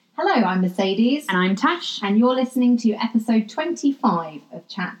Hello, I'm Mercedes. And I'm Tash. And you're listening to episode 25 of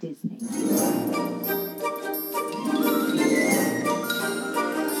Chat Disney. So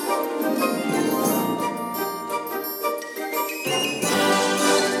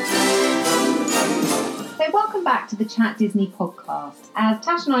welcome back to the Chat Disney podcast. As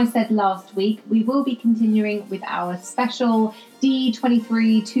Tash and I said last week, we will be continuing with our special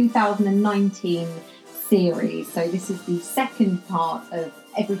D23 2019 series. So this is the second part of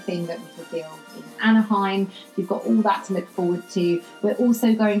everything that was revealed in Anaheim. You've got all that to look forward to. We're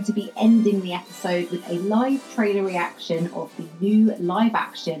also going to be ending the episode with a live trailer reaction of the new live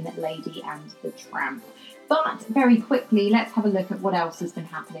action Lady and the Tramp. But very quickly, let's have a look at what else has been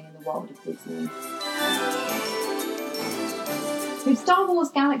happening in the world of Disney. So Star Wars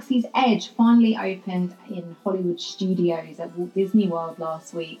Galaxy's Edge finally opened in Hollywood Studios at Walt Disney World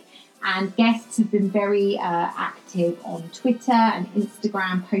last week. And guests have been very active on Twitter and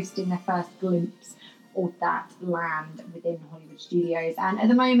Instagram, posting their first glimpse of that land within Hollywood Studios. And at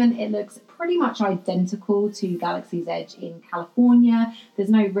the moment, it looks pretty much identical to Galaxy's Edge in California.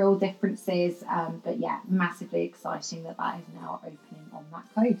 There's no real differences, but yeah, massively exciting that is now opening on that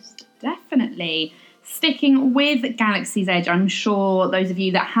coast. Definitely. Sticking with Galaxy's Edge, I'm sure those of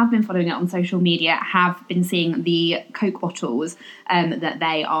you that have been following it on social media have been seeing the Coke bottles that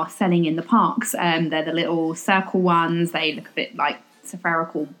they are selling in the parks. They're the little circle ones. They look a bit like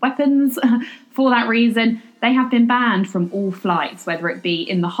spherical weapons. For that reason, they have been banned from all flights, whether it be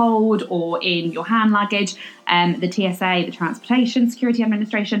in the hold or in your hand luggage. The TSA, the Transportation Security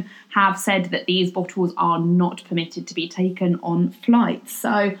Administration, have said that these bottles are not permitted to be taken on flights.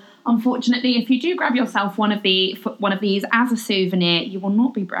 So unfortunately, if you do grab yourself one of these as a souvenir, you will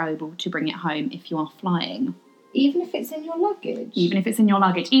not be able to bring it home if you are flying. Even if it's in your luggage? Even if it's in your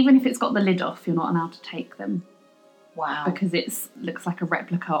luggage. Even if it's got the lid off, you're not allowed to take them. Wow. Because it looks like a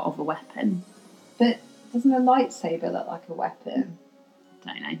replica of a weapon. But doesn't a lightsaber look like a weapon?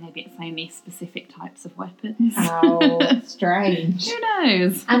 I don't know, maybe it's only specific types of weapons. How strange. Who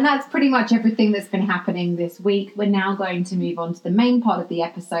knows? And that's pretty much everything that's been happening this week. We're now going to move on to the main part of the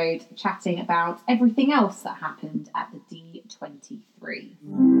episode, chatting about everything else that happened at the D23.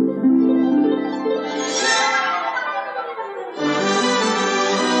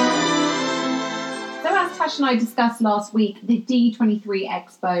 So as Tash and I discussed last week, the D23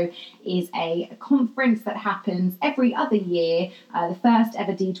 Expo is a conference that happens every other year. The first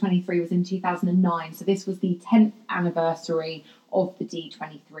ever D23 was in 2009, so this was the 10th anniversary of the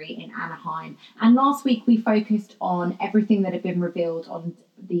D23 in Anaheim. And last week we focused on everything that had been revealed on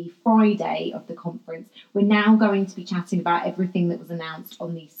the Friday of the conference. We're now going to be chatting about everything that was announced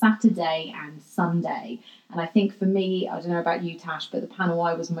on the Saturday and Sunday. And I think for me, I don't know about you, Tash, but the panel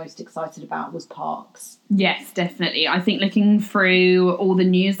I was most excited about was parks. Yes, definitely. I think looking through all the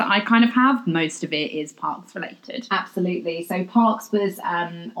news that I kind of have, most of it is parks related. Absolutely. So parks was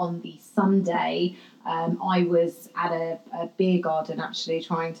on the Sunday. I was at a beer garden actually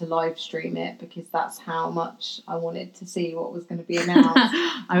trying to live stream it because that's how much I wanted to see what was going to be announced.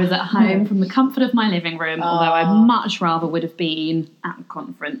 I was at home from the comfort of my living room, although I much rather would have been at the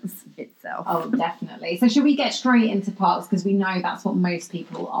conference itself. Oh, definitely. So should we get straight into parks because we know that's what most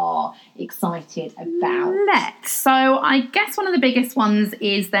people are excited about? Let's. So I guess one of the biggest ones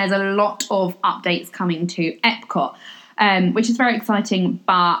is there's a lot of updates coming to Epcot. Which is very exciting,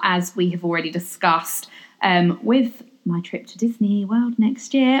 but as we have already discussed with my trip to Disney World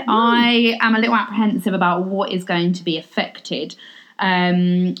next year, I am a little apprehensive about what is going to be affected.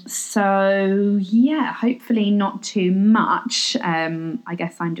 So, yeah, hopefully not too much. I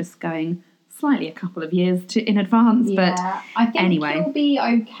guess I'm just going slightly a couple of years in advance, but I think anyway. It'll be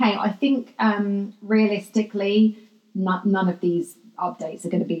okay. I think realistically, none of these updates are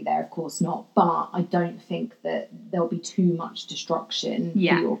going to be there, of course not, but I don't think that there'll be too much destruction for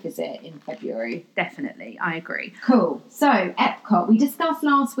your visit in February. Definitely, I agree. Cool. So, Epcot, we discussed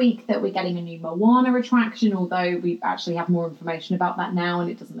last week that we're getting a new Moana attraction, although we actually have more information about that now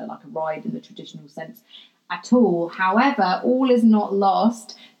and it doesn't look like a ride in the traditional sense at all. However, all is not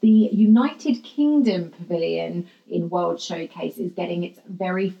lost. The United Kingdom Pavilion in World Showcase is getting its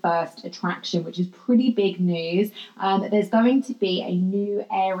very first attraction, which is pretty big news. There's going to be a new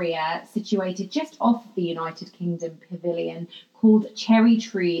area situated just off the United Kingdom Pavilion called Cherry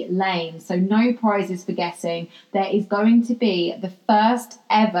Tree Lane. So no prizes for guessing. There is going to be the first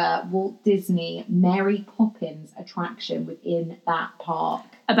ever Walt Disney Mary Poppins attraction within that park.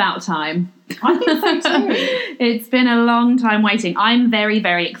 About time. I think so too. It's been a long time waiting. I'm very,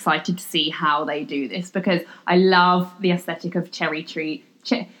 very excited to see how they do this because I love the aesthetic of Cherry Tree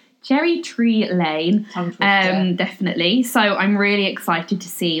Cherry Tree Lane. Tongue twister. Definitely. So I'm really excited to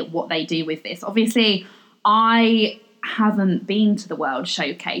see what they do with this. Obviously, I haven't been to the World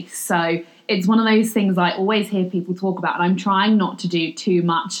Showcase, so it's one of those things I always hear people talk about, and I'm trying not to do too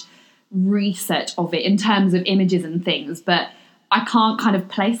much research of it in terms of images and things, but I can't kind of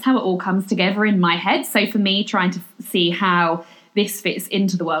place how it all comes together in my head. So for me, trying to see how this fits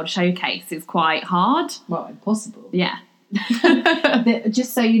into the World Showcase is quite hard. Well, impossible. Yeah.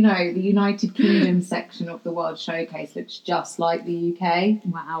 Just so you know, the United Kingdom section of the World Showcase looks just like the UK.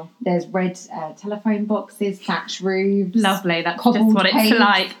 Wow. There's red telephone boxes, thatched roofs. Lovely. That's just what it's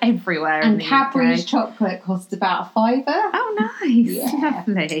like everywhere. And in the Cadbury's UK. chocolate costs about £5. Oh, nice. Yeah.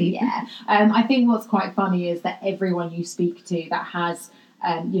 Lovely. Yeah. I think what's quite funny is that everyone you speak to that has,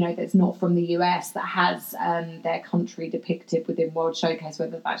 that's not from the US, that has their country depicted within World Showcase,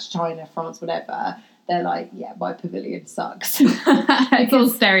 whether that's China, France, whatever, they're like, yeah, my pavilion sucks. It's all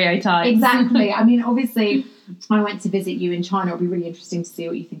stereotypes. Exactly. I mean, obviously, I went to visit you in China. It'll be really interesting to see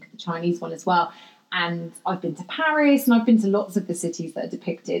what you think of the Chinese one as well. And I've been to Paris and I've been to lots of the cities that are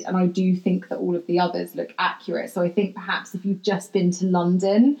depicted. And I do think that all of the others look accurate. So I think perhaps if you've just been to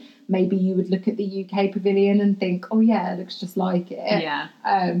London, maybe you would look at the UK pavilion and think, oh, yeah, it looks just like it. Yeah.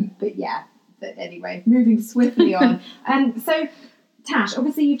 But anyway, moving swiftly on. So, Tash,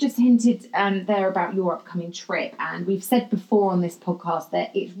 obviously you've just hinted there about your upcoming trip. And we've said before on this podcast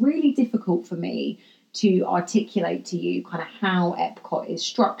that it's really difficult for me to articulate to you kind of how Epcot is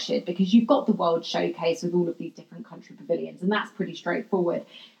structured, because you've got the World Showcase with all of these different country pavilions, and that's pretty straightforward.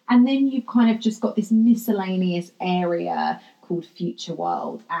 And then you've kind of just got this miscellaneous area called Future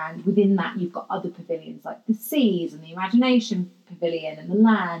World, and within that you've got other pavilions like the Seas and the Imagination Pavilion and the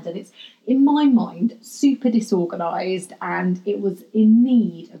Land, and it's, in my mind, super disorganised, and it was in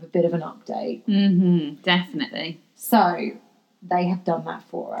need of a bit of an update. Mm-hmm, definitely. So they have done that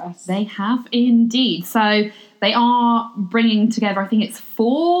for us. They have indeed. So they are bringing together, I think it's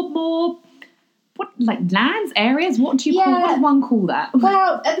 4 more, lands, areas? What does one call that?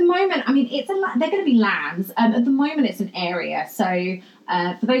 Well, at the moment, I mean, they're going to be lands. At the moment, it's an area. So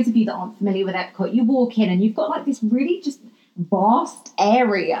for those of you that aren't familiar with Epcot, you walk in and you've got like this really just vast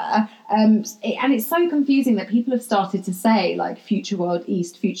area, and it's so confusing that people have started to say like Future World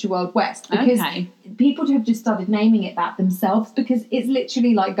East, Future World West, because people have just started naming it that themselves, because it's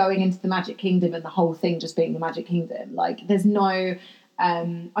literally like going into the Magic Kingdom and the whole thing just being the Magic Kingdom. Like there's no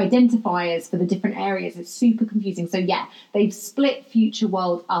identifiers for the different areas. It's super confusing. So yeah, they've split Future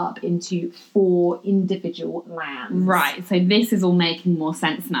World up into 4 individual lands. Right, so this is all making more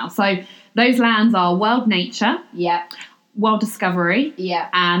sense now. So those lands are World Nature, World Discovery,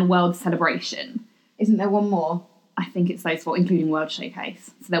 and World Celebration. Isn't there one more? I think it's those 4, including World Showcase.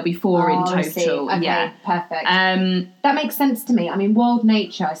 So there'll be 4 in total. I see. Okay, yeah, perfect. That makes sense to me. I mean, World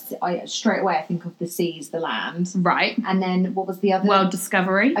Nature, I straight away I think of the Seas, the Land. Right. And then what was the other? World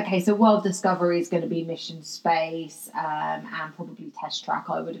Discovery. Okay, so World Discovery is going to be Mission Space, and probably Test Track,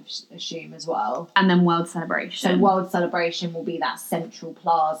 I would assume as well. And then World Celebration. So World Celebration will be that central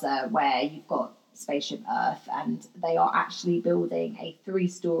plaza where you've got Spaceship Earth, and they are actually building a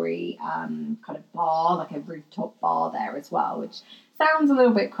 3-story kind of bar, like a rooftop bar there as well, which sounds a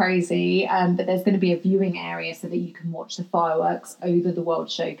little bit crazy, but there's going to be a viewing area so that you can watch the fireworks over the World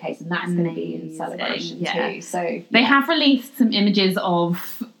Showcase, and that's going to be in Celebration too. So they have released some images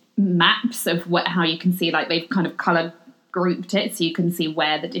of maps of how you can see, like they've kind of colour grouped it so you can see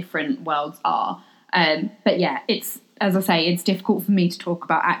where the different worlds are. But yeah, it's, as I say, it's difficult for me to talk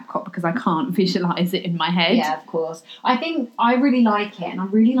about Epcot because I can't visualise it in my head. Yeah, of course. I think I really like it, and I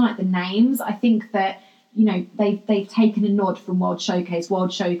really like the names. I think that, they've taken a nod from World Showcase.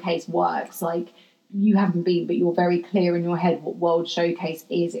 World Showcase works. Like, you haven't been, but you're very clear in your head what World Showcase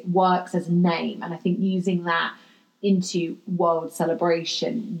is. It works as a name, and I think using that into World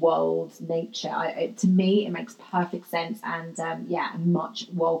Celebration, World Nature, to me, it makes perfect sense, and a much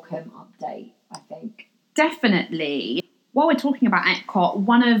welcome update, I think. Definitely. While we're talking about Epcot,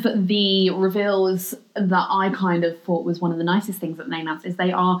 one of the reveals that I kind of thought was one of the nicest things that they announced is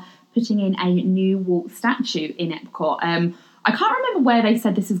they are putting in a new Walt statue in Epcot. I can't remember where they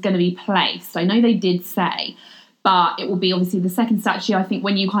said this is going to be placed. I know they did say, but it will be obviously the second statue. I think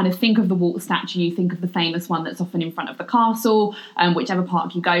when you kind of think of the Walt statue, you think of the famous one that's often in front of the castle, whichever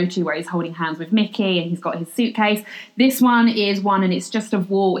park you go to, where he's holding hands with Mickey and he's got his suitcase. This one is one, and it's just of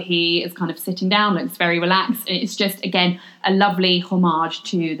Walt. He is kind of sitting down, looks very relaxed, and it's just, again, a lovely homage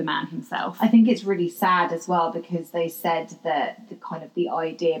to the man himself. I think it's really sad as well, because they said that the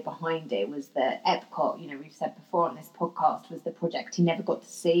idea behind it was that Epcot, we've said before on this podcast, was the project he never got to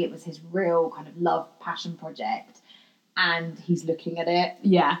see. It was his real kind of love, passion project. and he's looking at it.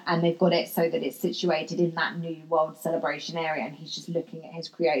 Yeah. And they've got it so that it's situated in that new World Celebration area, and he's just looking at his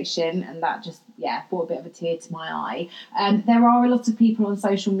creation, and that just, brought a bit of a tear to my eye. There are a lot of people on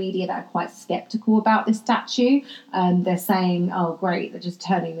social media that are quite sceptical about this statue. They're saying, oh, great, they're just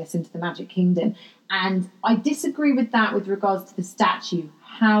turning this into the Magic Kingdom. And I disagree with that with regards to the statue.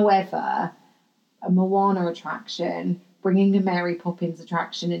 However, a Moana attraction, bringing a Mary Poppins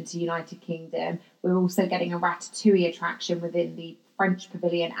attraction into United Kingdom. We're also getting a Ratatouille attraction within the French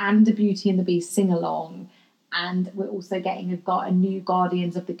Pavilion and a Beauty and the Beast sing-along. And we're also getting a new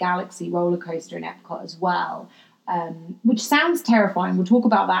Guardians of the Galaxy roller coaster in Epcot as well, which sounds terrifying. We'll talk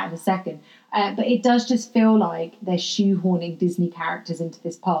about that in a second. But it does just feel like they're shoehorning Disney characters into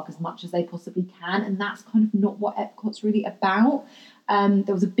this park as much as they possibly can. And that's kind of not what Epcot's really about.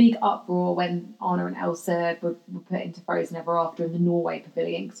 There was a big uproar when Anna and Elsa were put into Frozen Ever After in the Norway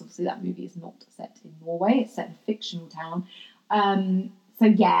Pavilion, because obviously that movie is not set in Norway, it's set in a fictional town.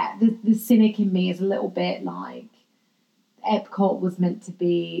 The cynic in me is a little bit like Epcot was meant to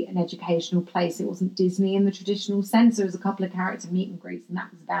be an educational place. It wasn't Disney in the traditional sense. There was a couple of character meet and greets, and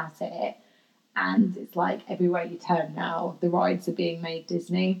that was about it. And it's like everywhere you turn now, the rides are being made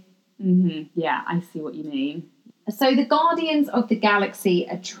Disney. Mm-hmm. Yeah, I see what you mean. So the Guardians of the Galaxy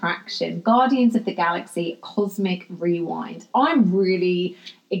attraction, Guardians of the Galaxy Cosmic Rewind. I'm really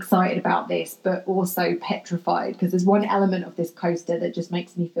excited about this, but also petrified, because there's one element of this coaster that just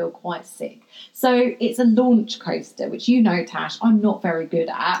makes me feel quite sick. So it's a launch coaster, which you know, Tash, I'm not very good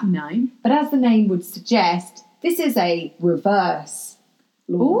at. No. But as the name would suggest, this is a reverse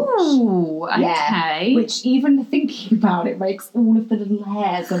launch. Ooh, okay. Yeah, which even thinking about it makes all of the little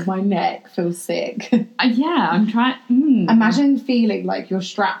hairs on my neck feel sick. I'm trying. Imagine feeling like you're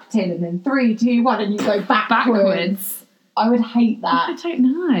strapped in and then 3, 2, 1 and you go backwards. I would hate that. I don't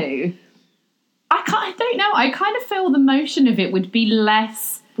know. I don't know. I kind of feel the motion of it would be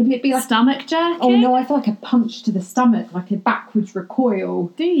less. Wouldn't it be like stomach jerking? Oh no, I feel like a punch to the stomach, like a backwards recoil.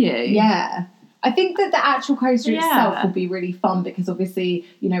 Do you? Yeah. I think that the actual coaster itself will be really fun, because obviously,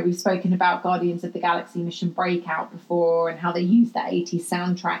 you know, we've spoken about Guardians of the Galaxy Mission Breakout before and how they use that 80s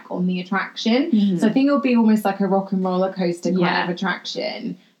soundtrack on the attraction. Mm-hmm. So I think it'll be almost like a rock and roller coaster kind of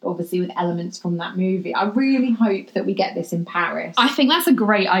attraction, but obviously with elements from that movie. I really hope that we get this in Paris. I think that's a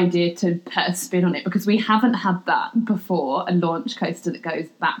great idea to put a spin on it, because we haven't had that before, a launch coaster that goes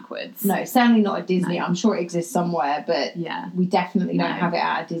backwards. No, certainly not at Disney. No. I'm sure it exists somewhere, but we definitely don't have it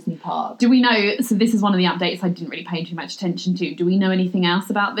at a Disney park. Do we know, so this is one of the updates I didn't really pay too much attention to. Do we know anything else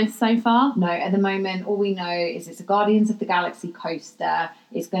about this so far? No, at the moment, all we know is it's a Guardians of the Galaxy coaster.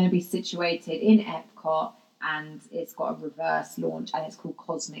 It's going to be situated in Epcot, and it's got a reverse launch, and it's called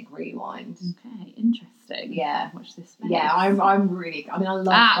Cosmic Rewind. Okay, interesting. Yeah. Watch this space. Yeah, I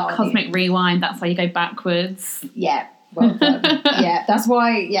love Cosmic Rewind, that's why you go backwards. Yeah, well done. That's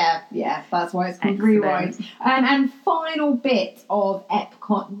why it's called Excellent. Rewind. And final bit of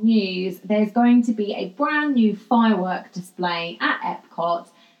Epcot news, there's going to be a brand new firework display at Epcot,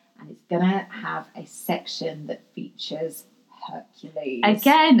 and it's going to have a section that features Hercules.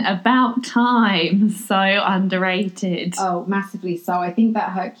 Again, about time. So underrated. Oh, massively so. I think that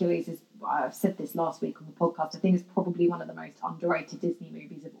Hercules is, I've said this last week on the podcast, I think it's probably one of the most underrated Disney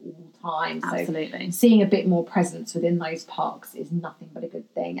movies of all time. Absolutely. So seeing a bit more presence within those parks is nothing but a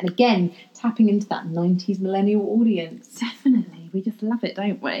good thing. And again, tapping into that 90s millennial audience. Definitely. We just love it,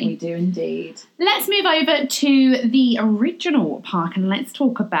 don't we? We do indeed. Let's move over to the original park and let's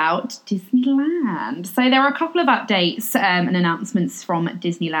talk about Disneyland. So there are a couple of updates and announcements from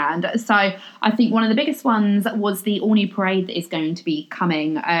Disneyland. So I think one of the biggest ones was the all-new parade that is going to be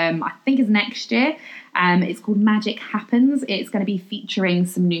coming, I think is next year. It's called Magic Happens. It's going to be featuring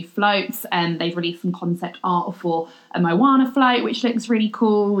some new floats. They've released some concept art for a Moana float, which looks really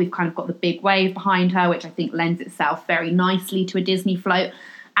cool. We've kind of got the big wave behind her, which I think lends itself very nicely to a Disney float,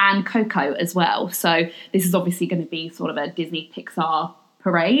 and Coco as well. So this is obviously going to be sort of a Disney Pixar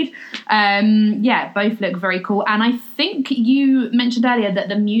parade. Both look very cool. And I think you mentioned earlier that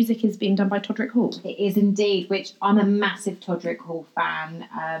the music is being done by Todrick Hall. It is indeed, which I'm a massive Todrick Hall fan.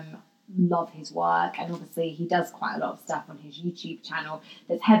 Love his work, and obviously he does quite a lot of stuff on his YouTube channel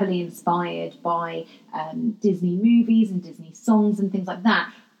that's heavily inspired by Disney movies and Disney songs and things like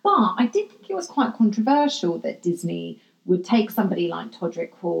that. But I did think it was quite controversial that Disney would take somebody like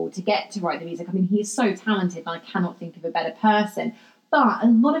Todrick Hall to get to write the music. I mean, he's so talented and I cannot think of a better person, but a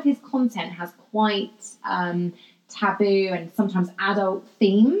lot of his content has quite taboo and sometimes adult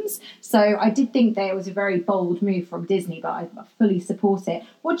themes. So I did think that it was a very bold move from Disney, but I fully support it.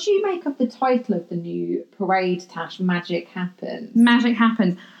 What do you make of the title of the new parade, Tash? Magic Happens. Magic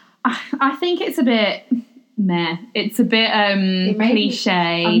Happens. I think it's a bit meh. It's a bit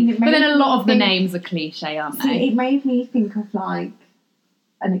cliche. But then a lot of the names are cliche, aren't they? It made me think of like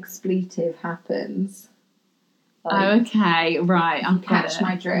an expletive happens. Like, okay, right. You catch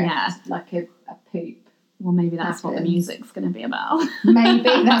my drift. Yeah. Like a poop. Well, maybe that's what the music's going to be about. Maybe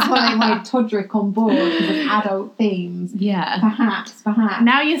that's why they wanted Todrick on board, because of adult themes. Yeah. Perhaps.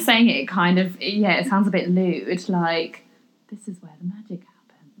 Now you're saying it, it sounds a bit lewd, like, this is where the magic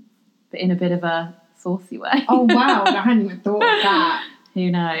happens. But in a bit of a saucy way. Oh, wow. I hadn't even thought of that. Who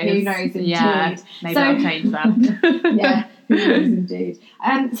knows? Who knows, indeed. Yeah, maybe I'll change that. Yeah, who knows, indeed.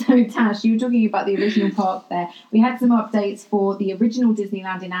 So, Tash, you were talking about the original park there. We had some updates for the original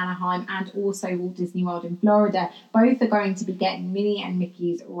Disneyland in Anaheim and also Walt Disney World in Florida. Both are going to be getting Minnie and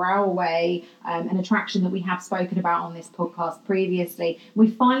Mickey's Railway, an attraction that we have spoken about on this podcast previously. We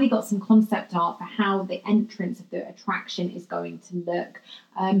finally got some concept art for how the entrance of the attraction is going to look.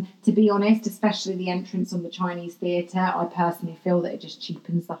 To be honest, especially the entrance on the Chinese Theatre, I personally feel that it just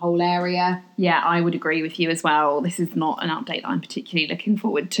cheapens the whole area. Yeah, I would agree with you as well. This is not an update that I'm particularly looking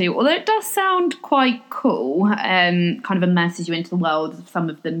forward to, although it does sound quite cool. Kind of immerses you into the world of some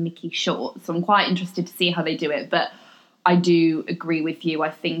of the Mickey shorts. So I'm quite interested to see how they do it, but I do agree with you.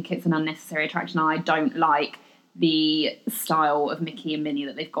 I think it's an unnecessary attraction. I don't like the style of Mickey and Minnie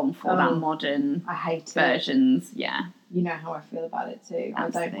that they've gone for, that modern I hate versions. Yeah. You know how I feel about it too.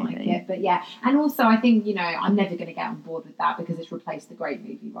 Absolutely. I don't like it. But yeah, and also I think, I'm never going to get on board with that because it's replaced the Great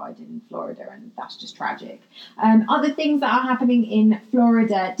Movie Ride in Florida, and that's just tragic. Other things that are happening in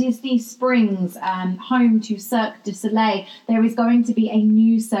Florida: Disney Springs, home to Cirque du Soleil. There is going to be a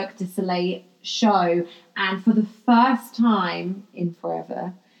new Cirque du Soleil show, and for the first time in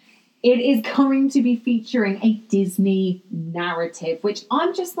forever, it is going to be featuring a Disney narrative, which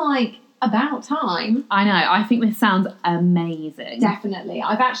I'm just like, about time. I know. I think this sounds amazing. Definitely.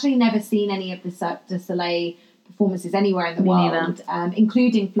 I've actually never seen any of the Cirque du Soleil performances anywhere in the world,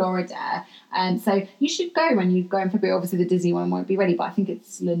 including Florida. So you should go when you go in February. Obviously, the Disney one won't be ready, but I think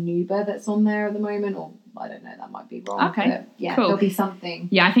it's La Nuba that's on there at the moment, or I don't know, that might be wrong. Okay, but yeah, cool. There'll be something.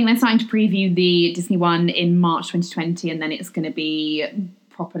 Yeah, I think they're starting to preview the Disney one in March 2020, and then it's going to be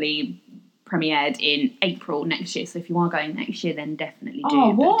properly premiered in April next year. So if you are going next year, then definitely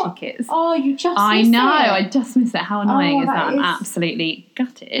do book tickets. Oh, you just I missed know, it. I just missed it. How annoying is that? I'm is absolutely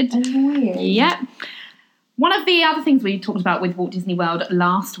gutted. Annoying. Yep. One of the other things we talked about with Walt Disney World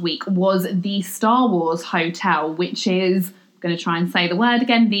last week was the Star Wars Hotel, which is, I'm going to try and say the word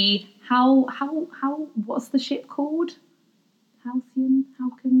again, the what's the ship called? Halcyon?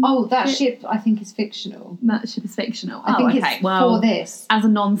 Oh, that ship I think is fictional. That ship is fictional. I think it's for this. As a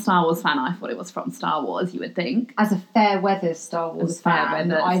non-Star Wars fan, I thought it was from Star Wars, you would think. As a fair weather Star Wars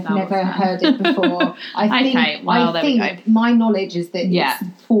fan, I've never fan. heard it before. I think my knowledge is that it's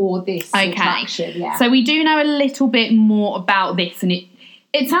for this attraction. Yeah. So we do know a little bit more about this, and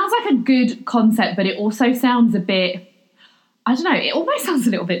it sounds like a good concept, but it also sounds a bit, I don't know, it almost sounds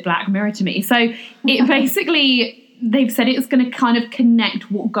a little bit Black Mirror to me. So it basically, they've said it's going to kind of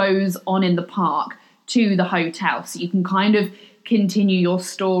connect what goes on in the park to the hotel. So you can kind of continue your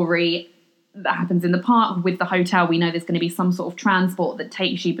story that happens in the park with the hotel. We know there's going to be some sort of transport that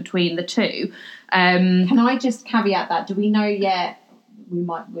takes you between the two. Can I just caveat that? Do we know yet?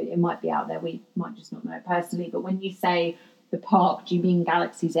 It might be out there. We might just not know it personally. But when you say the park, do you mean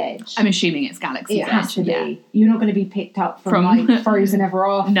Galaxy's Edge? I'm assuming it's Galaxy's Edge. It has to be. Yeah. You're not going to be picked up from like Frozen Ever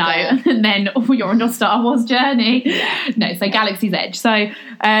After. No, and then you're on your Star Wars journey. Yeah. No, so Galaxy's Edge. So,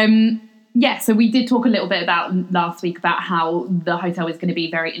 so we did talk a little bit about last week about how the hotel is going to be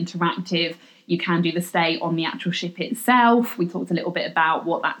very interactive. You can do the stay on the actual ship itself. We talked a little bit about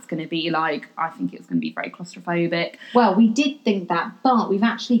what that's going to be like. I think it's going to be very claustrophobic. Well, we did think that, but we've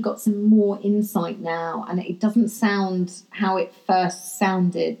actually got some more insight now, and it doesn't sound how it first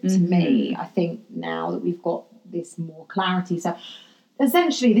sounded to me. I think now that we've got this more clarity. So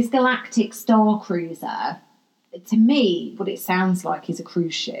essentially, this Galactic Star Cruiser, to me, what it sounds like is a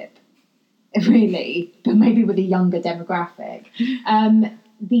cruise ship. Really, but maybe with a younger demographic.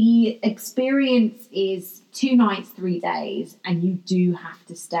 The experience is 2 nights, 3 days, and you do have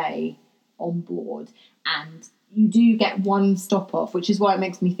to stay on board. And you do get one stop off, which is why it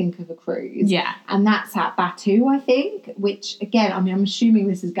makes me think of a cruise. Yeah. And that's at Batuu, I think, which, again, I'm assuming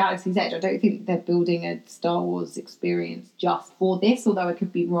this is Galaxy's Edge. I don't think they're building a Star Wars experience just for this, although I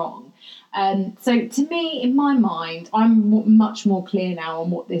could be wrong. So to me, in my mind, I'm much more clear now on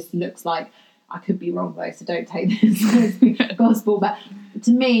what this looks like. I could be wrong though, so don't take this as gospel. But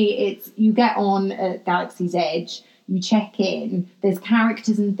to me, it's you get on at Galaxy's Edge, you check in, there's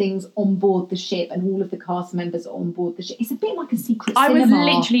characters and things on board the ship, and all of the cast members are on board the ship. It's a bit like a secret cinema. I was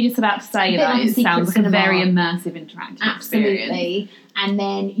literally just about to say that. Like it sounds like cinema. a very immersive, interactive Absolutely. experience. And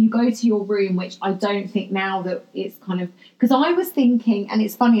then you go to your room, which I don't think now that it's kind of... Because I was thinking, and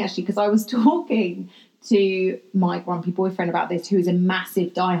it's funny actually, because I was talking to my grumpy boyfriend about this, who is a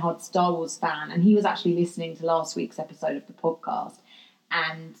massive diehard Star Wars fan, and he was actually listening to last week's episode of the podcast.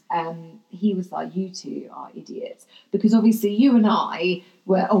 And he was like, you two are idiots. Because obviously you and I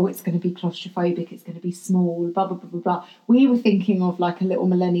were, it's going to be claustrophobic, it's going to be small, blah, blah, blah, blah, blah. We were thinking of like a little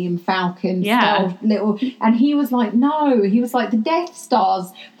Millennium Falcon style little... And he was like, no. He was like, the Death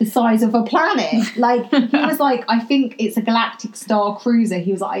Star's the size of a planet. Like, he was like, I think it's a Galactic Star Cruiser.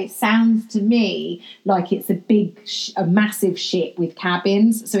 He was like, it sounds to me like it's a massive ship with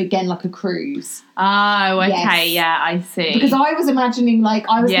cabins. So again, like a cruise. Oh, okay, yeah, I see. Because I was imagining like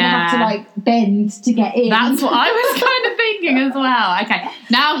I was going to have to like bend to get in. That's what I was kind of thinking as well. Okay,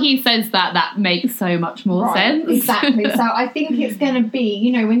 now he says that makes so much more sense. Exactly. So I think it's going to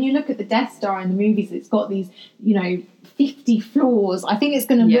be, when you look at the Death Star in the movies, it's got these, 50 floors. I think it's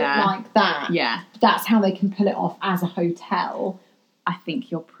going to look like that. Yeah. That's how they can pull it off as a hotel. I think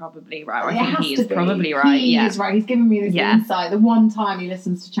you're probably right. I think he is probably right. He is right. He's giving me this insight. The one time he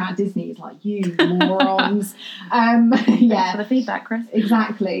listens to Chat Disney, he's like, you morons. Thanks for the feedback, Chris.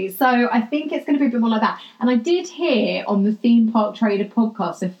 Exactly. So I think it's going to be a bit more like that. And I did hear on the Theme Park Trader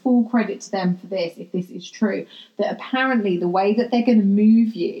podcast, so full credit to them for this, if this is true, that apparently the way that they're going to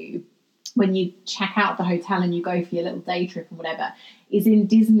move you when you check out the hotel and you go for your little day trip and whatever, is in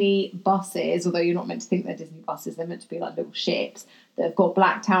Disney buses, although you're not meant to think they're Disney buses, they're meant to be like little ships that have got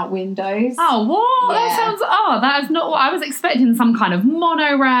blacked out windows. Oh, what? Yeah. That sounds... that is not what I was expecting. Some kind of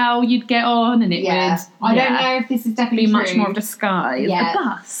monorail you'd get on and it would... I don't know if this is definitely be true. much more of a disguise. Yeah. A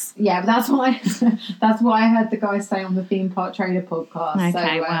bus. Yeah, but that's what I heard the guys say on the Theme Park Trader podcast.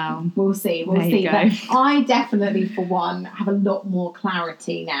 Okay, so, wow. We'll see. There you go. But I definitely, for one, have a lot more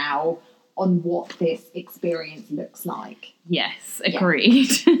clarity now on what this experience looks like. Yes, agreed.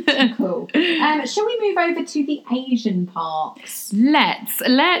 Cool. Shall we move over to the Asian parks?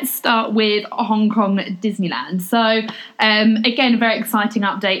 Let's start with Hong Kong Disneyland. So, again, a very exciting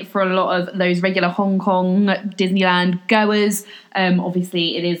update for a lot of those regular Hong Kong Disneyland goers.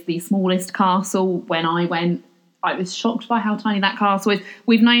 Obviously, it is the smallest castle. When I went, I was shocked by how tiny that castle is.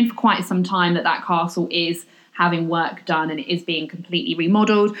 We've known for quite some time that castle is having work done and it is being completely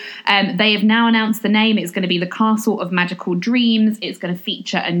remodelled. They have now announced the name. It's going to be the Castle of Magical Dreams. It's going to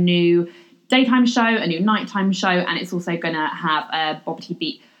feature a new daytime show, a new nighttime show, and it's also going to have a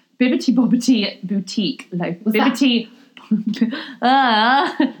Bibbidi Bobbidi boutique. No, Bibbidi...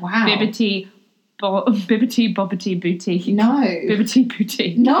 Wow. Bibbidi Bobbidi boutique. No. Bibbidi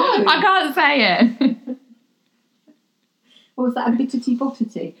boutique. No. I can't say it. What was that? A bittity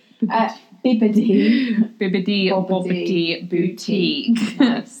bottity? Bibbidi Bobbidi boutique.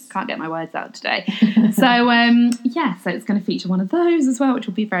 Nice. Can't get my words out today. So it's going to feature one of those as well, which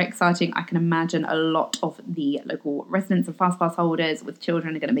will be very exciting. I can imagine a lot of the local residents and fast pass holders with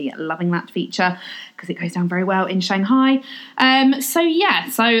children are going to be loving that feature because it goes down very well in Shanghai. So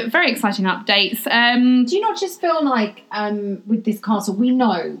very exciting updates. Do you not just feel like with this castle, we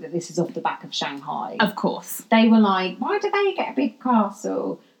know that this is off the back of Shanghai? Of course. They were like, why do they get a big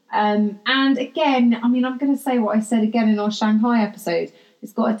castle? And again, I mean, I'm going to say what I said again in our Shanghai episode.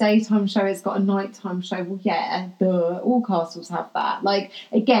 It's got a daytime show, it's got a nighttime show. Well, yeah, all castles have that. Like,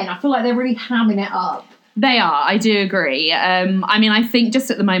 again, I feel like they're really hamming it up. They are, I do agree. I think just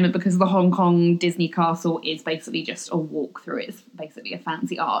at the moment, because the Hong Kong Disney Castle is basically just a walkthrough, it's basically a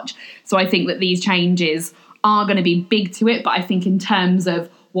fancy arch. So I think that these changes are going to be big to it, but I think in terms of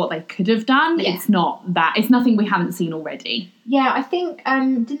what they could have done, it's not that. It's nothing we haven't seen already. Yeah, I think,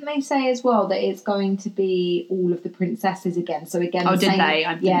 didn't they say as well that it's going to be all of the princesses again? So again, did they?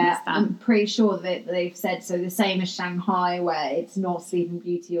 I didn't miss that. I'm pretty sure that they've said, so the same as Shanghai, where it's not Sleeping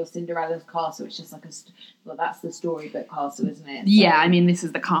Beauty or Cinderella's castle, it's just like that's the storybook castle, isn't it? So, yeah, I mean, this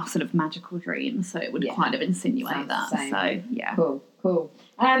is the Castle of Magical Dreams, so it would kind of insinuate that. So, yeah. Cool.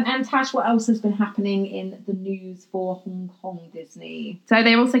 And Tash, what else has been happening in the news for Hong Kong Disney? So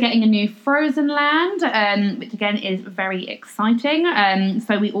they're also getting a new Frozen Land, which again is very exciting.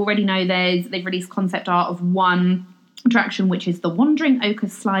 So we already know they've released concept art of one attraction, which is the Wandering Ochre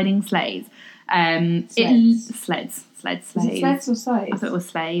Sliding Sleds. Sleds. Is it sleds or sleighs? I thought it was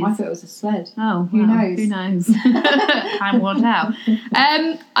sleighs. I thought it was a sled. Oh, who knows? Who knows? Time will tell.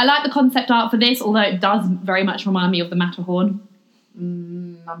 I like the concept art for this, although it does very much remind me of the Matterhorn.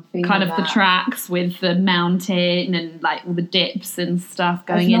 I'm feeling kind of that. the tracks with the mountain and like all the dips and stuff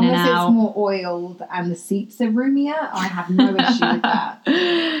going in and As long as out. it's more oiled and the seats are roomier, I have no issue with that.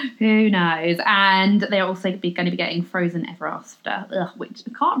 Who knows? And they're also going to be getting Frozen Ever After, which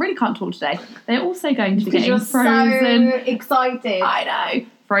I can't talk today. They're also going to be getting Frozen. So excited. I know.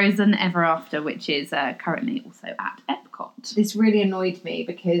 Frozen Ever After, which is currently also at Epcot. This really annoyed me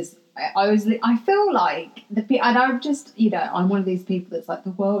because I feel like and I'm just, I'm one of these people that's like,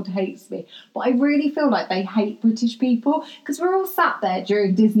 the world hates me, but I really feel like they hate British people because we're all sat there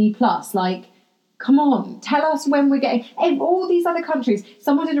during Disney Plus, like, come on, tell us when we're getting all these other countries.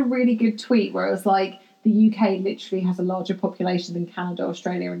 Someone did a really good tweet where it was like, the UK literally has a larger population than Canada,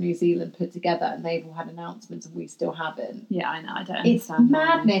 Australia and New Zealand put together, and they've all had announcements and we still haven't. Yeah, I know, I don't understand. It's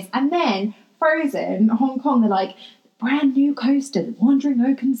madness. And then Frozen, Hong Kong, they're like, brand new coaster, the Wandering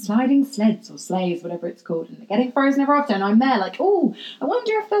Oaken sliding sleds or sleighs, whatever it's called, and they're getting Frozen Ever After, and I'm there like, oh, I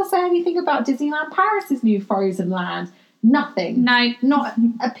wonder if they'll say anything about Disneyland Paris's new Frozen land. Nothing. No. Not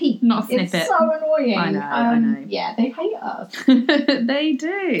a peep. Not a snippet. It's so annoying. I know. Yeah, they hate us. They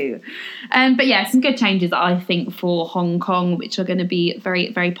do. But yeah, some good changes, I think, for Hong Kong, which are going to be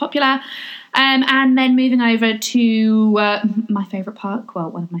very, very popular. And then moving over to my favourite park,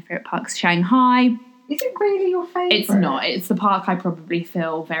 one of my favourite parks, Shanghai. Is it really your favourite? It's not. It's the park I probably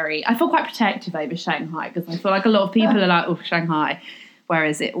feel quite protective over Shanghai because I feel like a lot of people are like, oh, Shanghai.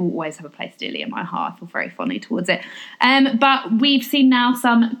 Whereas it will always have a place dearly in my heart. I feel very fondly towards it. But we've seen now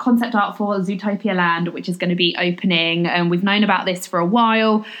some concept art for Zootopia Land, which is going to be opening. And we've known about this for a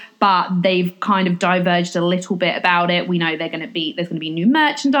while, but they've kind of diverged a little bit about it. We know there's going to be new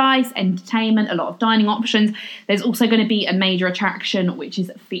merchandise, entertainment, a lot of dining options. There's also going to be a major attraction, which is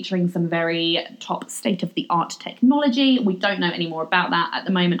featuring some very top state-of-the-art technology. We don't know any more about that at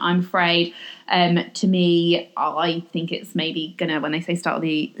the moment, I'm afraid. To me, I think it's maybe gonna, when they say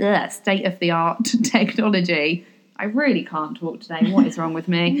state-of-the-art technology, I really can't talk today. What is wrong with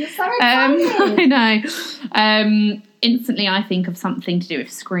me? You're so excited. I know. Instantly, I think of something to do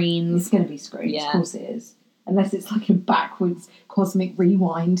with screens. It's going to be screens, Yeah. Of course it is. Unless it's like a backwards cosmic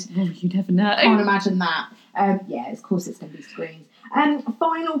rewind. Oh, you never know. I can't imagine that. Of course it's going to be screens.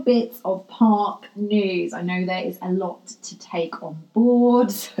 Final bits of park news. I know there is a lot to take on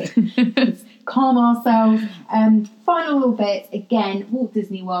board, so let's calm ourselves. Final little bits, again, Walt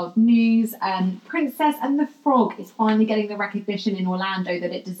Disney World news. Princess and the Frog is finally getting the recognition in Orlando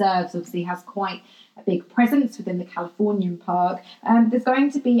that it deserves. Obviously has quite a big presence within the Californian park. There's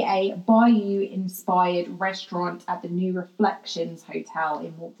going to be a Bayou-inspired restaurant at the new Reflections Hotel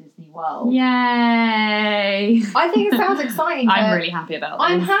in Walt Disney World. Yay! I think it sounds exciting. I'm really happy about this.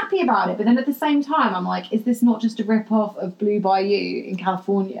 I'm happy about it, but then at the same time, I'm like, is this not just a rip-off of Blue Bayou in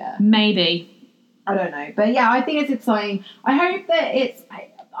California? Maybe. I don't know. But yeah, I think it's exciting. I hope that it's...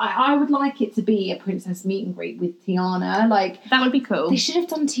 I would like it to be a princess meet and greet with Tiana. Like, that would be cool. They should have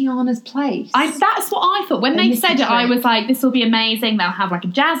done Tiana's place. That's what I thought. When they said it, I was like, this will be amazing. They'll have like a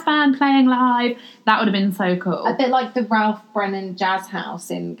jazz band playing live. That would have been so cool. A bit like the Ralph Brennan Jazz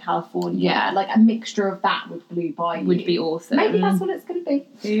House in California. Yeah. Like a mixture of that with Blue Bayou. Would be awesome. Maybe that's what it's going to be.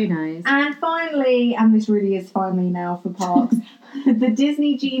 Who knows? And finally, and this really is finally now for parks, the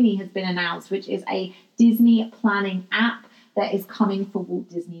Disney Genie has been announced, which is a Disney planning app that is coming for Walt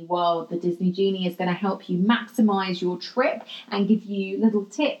Disney World. The Disney Genie is going to help you maximise your trip and give you little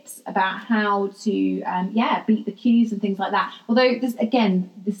tips about how to, beat the queues and things like that. Although,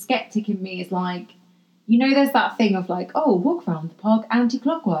 the skeptic in me is like, there's that thing of like, oh, walk around the park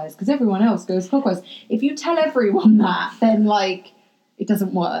anti-clockwise because everyone else goes clockwise. If you tell everyone that, then like, it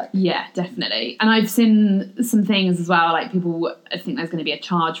doesn't work. Yeah, definitely. And I've seen some things as well, like people think there's going to be a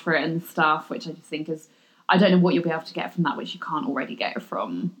charge for it and stuff, which I just think is, I don't know what you'll be able to get from that, which you can't already get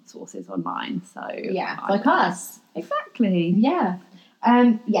from sources online. So yeah, like us. Exactly. Yeah.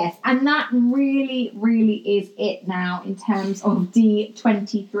 Yes, and that really, really is it now in terms of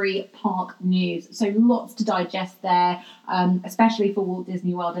D23 park news. So lots to digest there, especially for Walt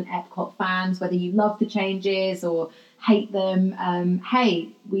Disney World and Epcot fans, whether you love the changes or hate them. Hey,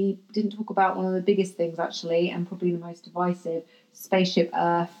 we didn't talk about one of the biggest things actually, and probably the most divisive, Spaceship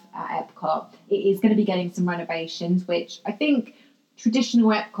Earth at Epcot. It is going to be getting some renovations, which I think traditional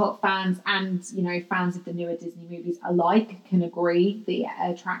Epcot fans and, fans of the newer Disney movies alike can agree the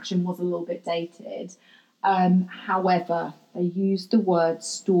attraction was a little bit dated. However, they used the word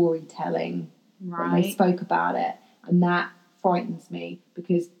storytelling when they spoke about it, and that frightens me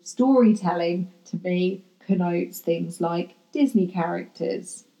because storytelling to me connotes things like Disney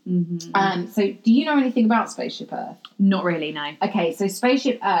characters. Mm-hmm. So do you know anything about Spaceship Earth? Not really, no. Okay, so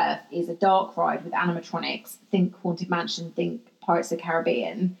Spaceship Earth is a dark ride with animatronics. Think Haunted Mansion, think Pirates of the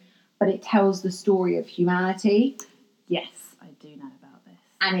Caribbean, but it tells the story of humanity. Yes, I do know about this.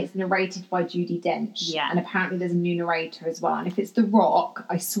 And it's narrated by Judi Dench. Yeah. And apparently there's a new narrator as well. And if it's The Rock,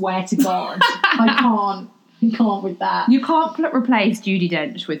 I swear to God, I can't with that. You can't replace Judi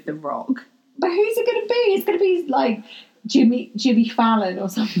Dench with The Rock. But who's it going to be? It's going to be like Jimmy Fallon or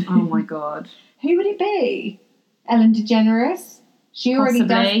something. Oh my God. Who would it be? Ellen DeGeneres? She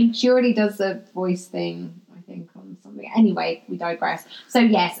already does the voice thing, I think, on something. Anyway, we digress. So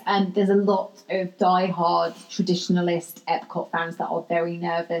yes, there's a lot of die-hard traditionalist Epcot fans that are very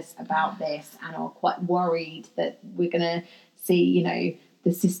nervous about this and are quite worried that we're going to see, you know,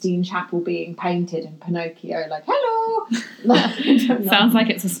 the Sistine Chapel being painted and Pinocchio like, hello! Sounds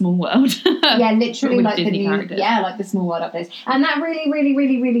like it's a small world. Yeah, literally like Disney the new, characters. like the small world updates. And that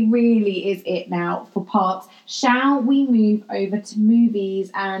really is it now for parks. Shall we move over to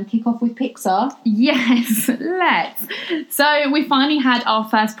movies and kick off with Pixar? Yes, let's. So we finally had our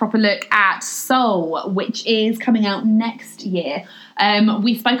first proper look at Soul, which is coming out next year.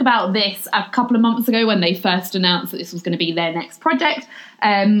 We spoke about this a couple of months ago when they first announced that this was going to be their next project.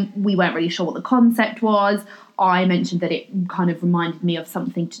 We weren't really sure what the concept was. I mentioned that it kind of reminded me of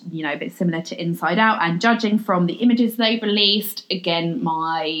something, a bit similar to Inside Out. And judging from the images they've released, again,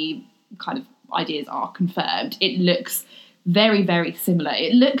 my kind of ideas are confirmed. It looks very, very similar.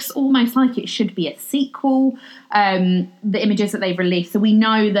 It looks almost like it should be a sequel, the images that they've released. So we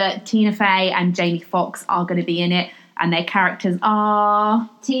know that Tina Fey and Jamie Foxx are going to be in it. And their characters are...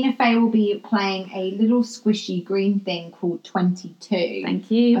 Tina Fey will be playing a little squishy green thing called 22.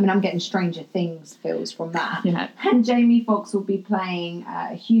 Thank you. I mean, I'm getting Stranger Things feels from that. Yeah. And Jamie Foxx will be playing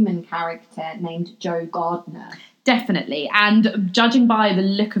a human character named Joe Gardner. Definitely. And judging by the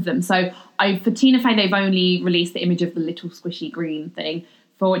look of them, so for Tina Fey, they've only released the image of the little squishy green thing.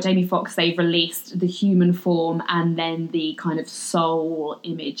 For Jamie Foxx, they've released the human form and then the kind of soul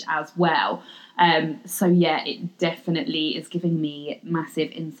image as well. So yeah, it definitely is giving me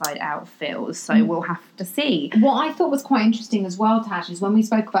massive Inside Out feels. So we'll have to see. What I thought was quite interesting as well, Tash, is when we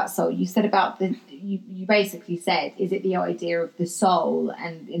spoke about soul, you said about you basically said, is it the idea of the soul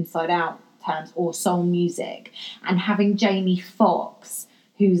and Inside Out terms or soul music, and having Jamie Foxx,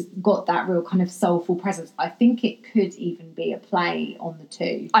 who's got that real kind of soulful presence. I think it could even be a play on the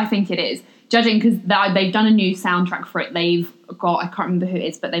two. I think it is. Judging because they've done a new soundtrack for it. They've got, I can't remember who it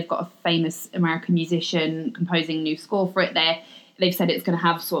is, but they've got a famous American musician composing a new score for it there. They've said it's going to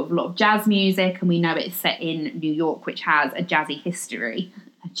have sort of a lot of jazz music, and we know it's set in New York, which has a jazzy history.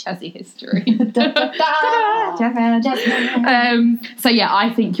 So yeah,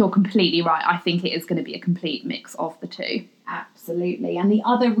 I think you're completely right. I think it is going to be a complete mix of the two. Absolutely. And the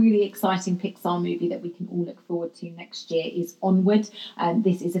other really exciting Pixar movie that we can all look forward to next year is Onward.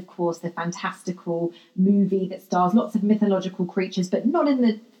 This is, of course, the fantastical movie that stars lots of mythological creatures, but not in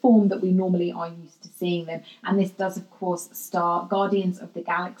the form that we normally are used to seeing them. And this does, of course, star Guardians of the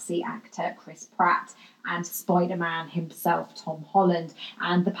Galaxy actor Chris Pratt and Spider-Man himself, Tom Holland.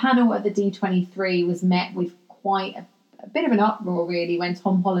 And the panel at the D23 was met with quite a bit of an uproar, really, when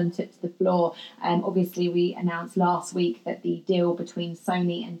Tom Holland took to the floor. Obviously, we announced last week that the deal between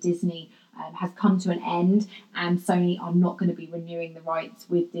Sony and Disney has come to an end, and Sony are not going to be renewing the rights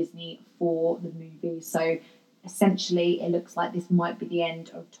with Disney for the movie. So essentially, it looks like this might be the end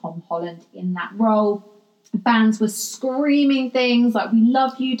of Tom Holland in that role. Fans were screaming things like, "We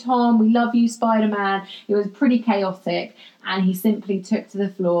love you, Tom, we love you, Spider-Man." It was pretty chaotic, and he simply took to the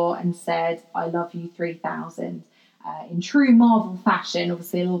floor and said, "I love you 3000. In true Marvel fashion.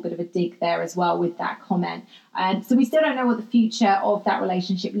 Obviously a little bit of a dig there as well with that comment. So we still don't know what the future of that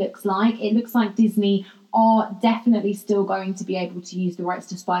relationship looks like. It looks like Disney are definitely still going to be able to use the rights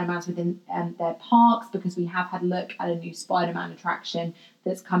to Spider-Man's within their parks, because we have had a look at a new Spider-Man attraction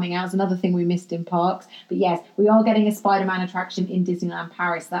that's coming out. It's another thing we missed in parks. But yes, we are getting a Spider-Man attraction in Disneyland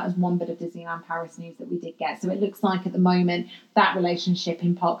Paris. That was one bit of Disneyland Paris news that we did get. So it looks like at the moment that relationship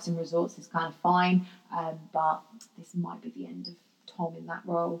in parks and resorts is kind of fine. But this might be the end of Tom in that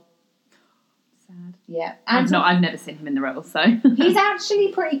role. Sad. Yeah. And I've never seen him in the role, so. He's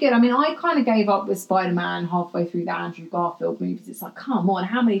actually pretty good. I mean, I kind of gave up with Spider-Man halfway through the Andrew Garfield movies. It's like, come on,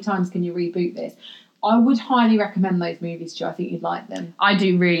 how many times can you reboot this? I would highly recommend those movies to you. I think you'd like them. I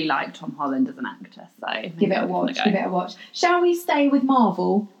do really like Tom Holland as an actor, so give it a watch. Give it a watch. Shall we stay with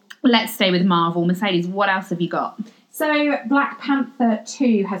Marvel? Let's stay with Marvel. Mercedes, what else have you got? So Black Panther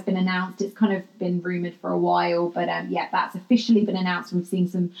 2 has been announced. It's kind of been rumoured for a while, but that's officially been announced. We've seen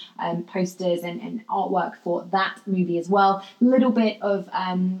some posters and artwork for that movie as well. A little bit of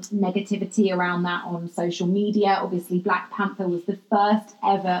negativity around that on social media. Obviously, Black Panther was the first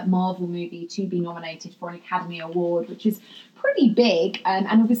ever Marvel movie to be nominated for an Academy Award, which is pretty big, and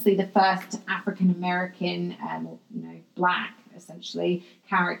obviously the first African-American, black, essentially,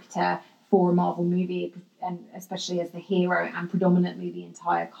 character for a Marvel movie, and especially as the hero, and predominantly the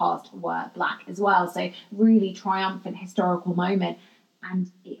entire cast were black as well. So really triumphant historical moment. And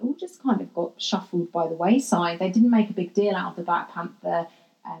it all just kind of got shuffled by the wayside. They didn't make a big deal out of the Black Panther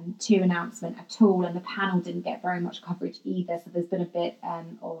 2 announcement at all, and the panel didn't get very much coverage either. So there's been a bit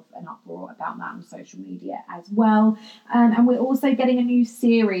of an uproar about that on social media as well. And we're also getting a new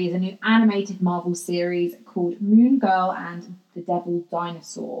series, a new animated Marvel series called Moon Girl and the Devil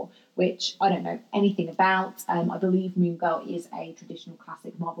Dinosaur, which I don't know anything about. I believe Moon Girl is a traditional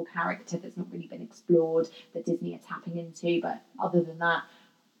classic Marvel character that's not really been explored, that Disney are tapping into, but other than that,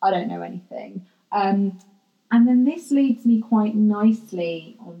 I don't know anything. And then this leads me quite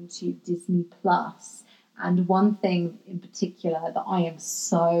nicely onto Disney Plus, and one thing in particular that I am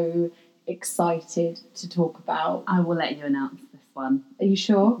so excited to talk about. I will let you announce this one. Are you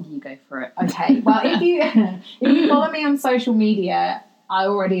sure? You go for it. Okay. Well, if you follow me on social media, I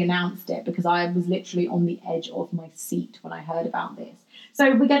already announced it because I was literally on the edge of my seat when I heard about this.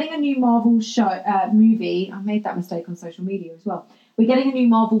 So we're getting a new Marvel movie. I made that mistake on social media as well. We're getting a new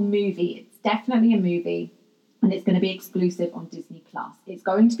Marvel movie. It's definitely a movie. And it's going to be exclusive on Disney Plus. It's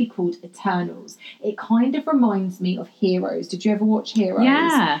going to be called Eternals. It kind of reminds me of Heroes. Did you ever watch Heroes?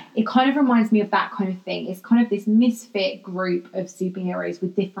 Yeah. It kind of reminds me of that kind of thing. It's kind of this misfit group of superheroes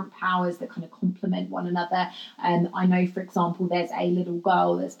with different powers that kind of complement one another. And I know, for example, there's a little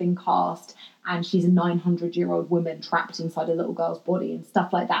girl that's been cast, and she's a 900-year-old woman trapped inside a little girl's body and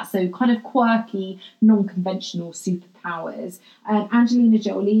stuff like that. So kind of quirky, non-conventional superpowers. Angelina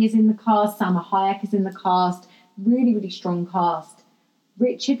Jolie is in the cast. Salma Hayek is in the cast. Really, really strong cast.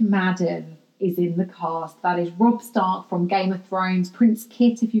 Richard Madden is in the cast. That is Robb Stark from Game of Thrones, Prince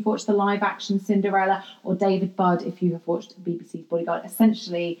Kit if you've watched the live-action Cinderella, or David Budd if you have watched BBC's Bodyguard.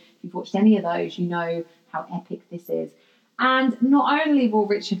 Essentially, if you've watched any of those, you know how epic this is. And not only will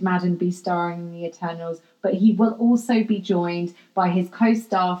Richard Madden be starring in the Eternals, but he will also be joined by his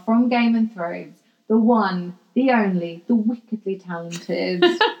co-star from Game of Thrones, the one, the only, the wickedly talented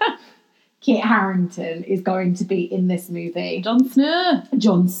Kit Harington is going to be in this movie. Jon Snow.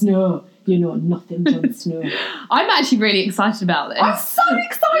 Jon Snow. You know nothing, Jon Snow. I'm actually really excited about this. I'm so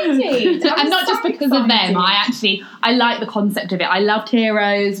excited! And not just because of them. I like the concept of it. I loved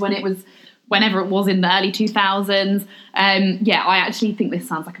Heroes whenever it was in the early 2000s. I actually think this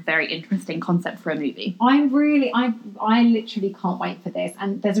sounds like a very interesting concept for a movie. I literally can't wait for this.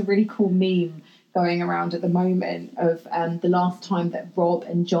 And there's a really cool meme going around at the moment of the last time that Rob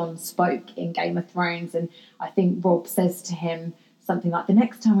and Jon spoke in Game of Thrones, and I think Rob says to him something like, "The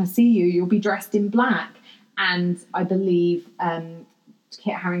next time I see you, you'll be dressed in black." And I believe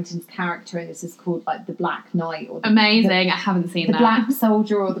Kit Harington's character in this is called like the Black Knight, or amazing. I haven't seen the that. Black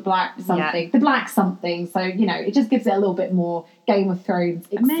Soldier, or the Black something, the Black something. So it just gives it a little bit more Game of Thrones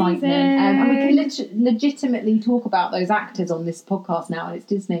excitement, and we can legitimately talk about those actors on this podcast now, and it's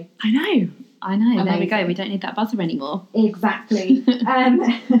Disney. I know. Amazing. There we go. We don't need that buzzer anymore. Exactly.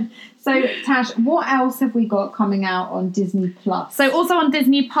 So, Tash, what else have we got coming out on Disney Plus? So, also on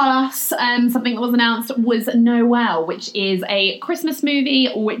Disney Plus, something that was announced was Noel, which is a Christmas movie,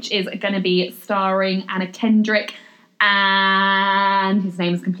 which is going to be starring Anna Kendrick, and his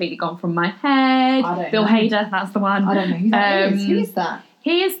name's completely gone from my head. Bill Hader, that's the one. I don't know who that is. Who is that?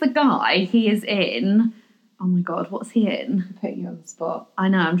 He is the guy. He is in... Oh my God, what's he in? I put you on the spot. I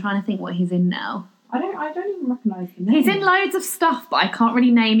know, I'm trying to think what he's in now. I don't even recognise the name. He's in loads of stuff, but I can't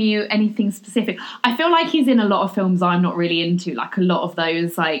really name you anything specific. I feel like he's in a lot of films I'm not really into, like a lot of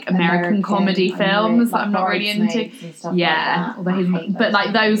those like American comedy films that I'm not really into. Yeah, but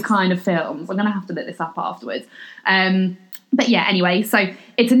like those kind of films. I'm gonna have to look this up afterwards. But yeah, anyway, so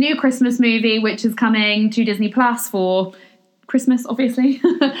it's a new Christmas movie which is coming to Disney Plus for Christmas, obviously.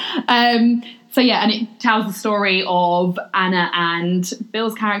 So yeah, and it tells the story of Anna and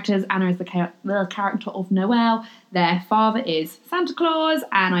Bill's characters. Anna is the character of Noel. Their father is Santa Claus,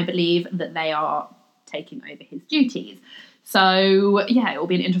 and I believe that they are taking over his duties. So yeah, it will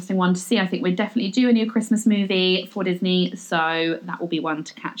be an interesting one to see. I think we're definitely due a new Christmas movie for Disney, so that will be one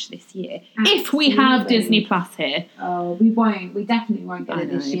to catch this year. Absolutely. If we have Disney Plus here. Oh, we won't. We definitely won't get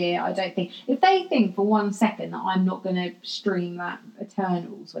it this year, I don't think. If they think for 1 second that I'm not going to stream that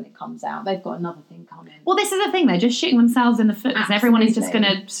Eternals when it comes out, they've got another thing coming. Well, this is the thing, they're just shooting themselves in the foot because everyone is just going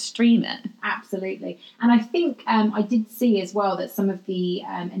to stream it. Absolutely. And I think I did see as well that some of the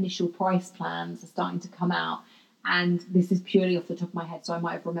initial price plans are starting to come out. And this is purely off the top of my head, so I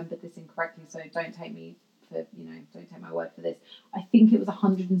might have remembered this incorrectly, so don't take me for, don't take my word for this. I think it was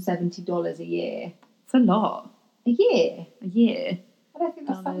 $170 a year. It's a lot. A year? A year. I don't think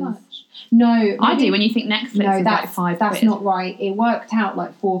that's that much. No. Maybe, I do when you think Netflix is like £5. That's not right. It worked out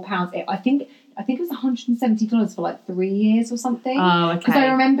like £4. I think it was $170 for like 3 years or something. Oh, okay. Because I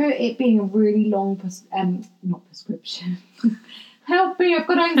remember it being a really long, not prescription. Help me, I've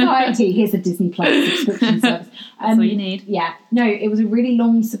got anxiety. Here's a Disney Plus subscription service. That's all you need. Yeah. No, it was a really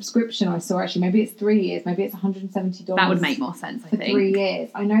long subscription I saw, actually. Maybe it's 3 years. Maybe it's $170. That would make more sense, I think. For 3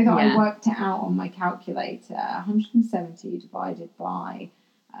 years. I know that I worked it out on my calculator. 170 divided by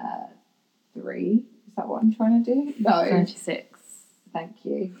 3. Is that what I'm trying to do? No. 36. Thank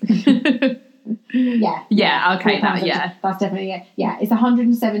you. Yeah. Okay. That's definitely it. Yeah, it's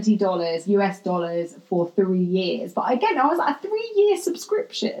 $170 US dollars for 3 years. But again, I was like, a 3-year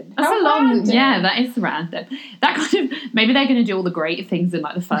subscription. That's a long. Random. Yeah, that is random. That kind of maybe they're going to do all the great things in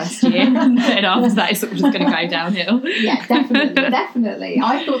like the first year, and then after that, it's sort of just going to go downhill. Yeah, definitely.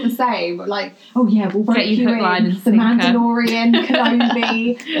 I thought the same. Like, oh yeah, we'll break you in the Mandalorian,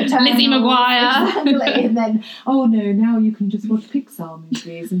 Kenobi, Lizzie McGuire, exactly. And then, oh no, now you can just watch Pixar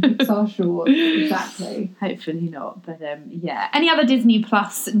movies and Pixar shorts. Exactly. Hopefully not, but yeah. Any other Disney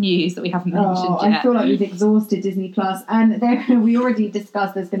Plus news that we haven't mentioned yet? I feel like we've exhausted Disney Plus, and we already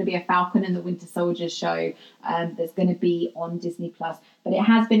discussed there's going to be a Falcon and the Winter Soldier show. That's going to be on Disney Plus, but it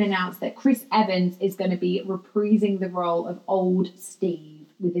has been announced that Chris Evans is going to be reprising the role of old Steve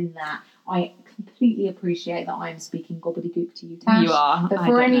within that. I completely appreciate that I'm speaking gobbledygook to you, Tash. You are. But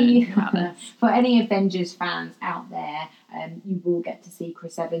for any Avengers fans out there, you will get to see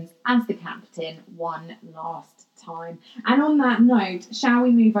Chris Evans as the captain one last time. And on that note, shall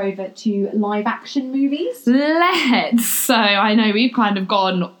we move over to live action movies? Let's. So I know we've kind of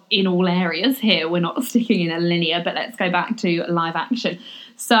gone in all areas here. We're not sticking in a linear, but let's go back to live action.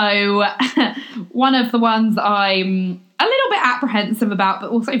 So one of the ones I'm a little bit apprehensive about,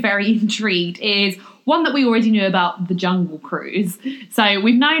 but also very intrigued, is one that we already knew about, The Jungle Cruise. So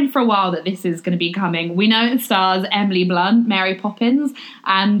we've known for a while that this is going to be coming. We know it stars Emily Blunt, Mary Poppins,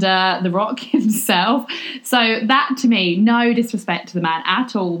 and The Rock himself. So that, to me, no disrespect to the man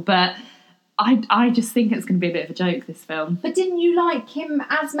at all, but I just think it's going to be a bit of a joke, this film. But didn't you like him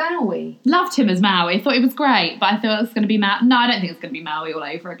as Maui? Loved him as Maui. Thought he was great, but I thought it was going to be No, I don't think it's going to be Maui all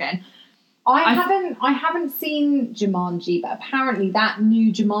over again. I haven't seen Jumanji, but apparently that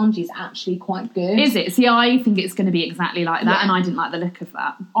new Jumanji is actually quite good. Is it? See, I think it's going to be exactly like that, and I didn't like the look of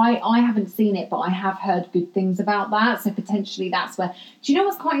that. I haven't seen it, but I have heard good things about that, so potentially that's where... Do you know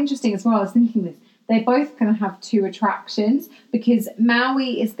what's quite interesting as well? I was thinking this. They're both going to have 2 attractions, because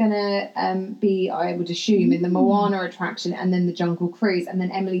Maui is going to be, I would assume, in the Moana attraction and then the Jungle Cruise, and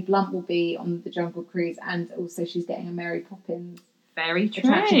then Emily Blunt will be on the Jungle Cruise, and also she's getting a Mary Poppins Very true.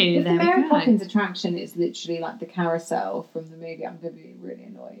 attraction. If the Mary Poppins attraction is literally like the carousel from the movie, I'm going to be really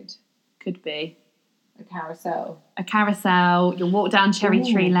annoyed. Could be. A carousel. A carousel, you'll walk down Cherry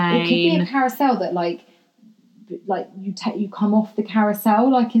Tree Lane. It could be a carousel that like you come off the carousel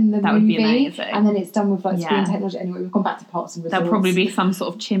like in the that movie, would be amazing. And then it's done with like screen technology. Anyway, we've gone back to Parks and Resorts. There'll probably be some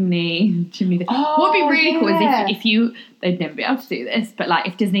sort of chimney thing. What would be really cool is if you, they'd never be able to do this, but like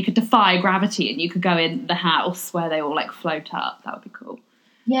if Disney could defy gravity and you could go in the house where they all like float up, that would be cool.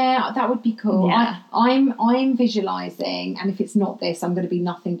 Yeah, that would be cool. Yeah. I'm visualising, and if it's not this, I'm going to be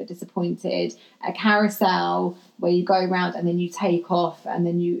nothing but disappointed. A carousel where you go around and then you take off, and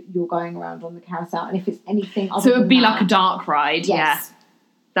then you're going around on the carousel. And if it's anything other so it would be than like a dark ride. Yes. Yeah,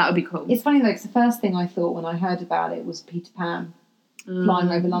 that would be cool. It's funny though, because the first thing I thought when I heard about it was Peter Pan flying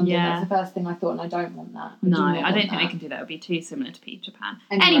over London. Yeah. That's the first thing I thought, and I don't want that. I don't think they can do that. It would be too similar to Peter Pan.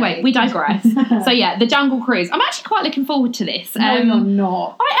 Anyway, we digress. So yeah, the Jungle Cruise. I'm actually quite looking forward to this. No, you're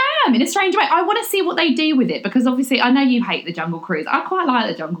not. I am, in a strange way. I want to see what they do with it, because obviously I know you hate the Jungle Cruise. I quite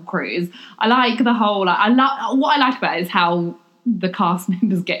like the Jungle Cruise. I like the whole, what I like about it is how the cast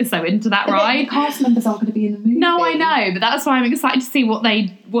members get so into that ride. The cast members aren't going to be in the movie. No, I know, but that's why I'm excited to see what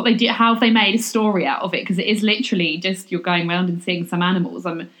they do, how they made a story out of it, because it is literally just you're going around and seeing some animals.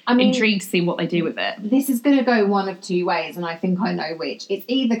 I'm intrigued to see what they do with it. This is going to go one of 2 ways, and I think I know which. It's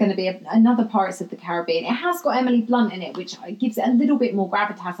either going to be another Pirates of the Caribbean. It has got Emily Blunt in it, which gives it a little bit more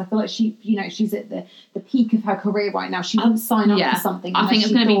gravitas. I feel like she's at the peak of her career right now. She wouldn't sign up for something. I think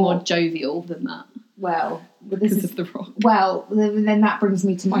it's going to be more jovial than that. Well, because of The Rock. Well, then that brings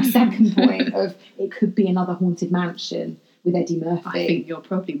me to my second point of it could be another Haunted Mansion, with Eddie Murphy. I think you're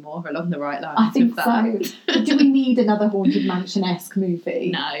probably more along the right lines. I think with that. so. Do we need another Haunted Mansion-esque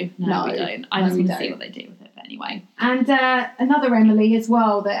movie? No, we don't. I just want to see what they do with it. But anyway. And another Emily as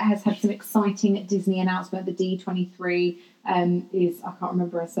well that has had some exciting Disney announcement. The D23 is, I can't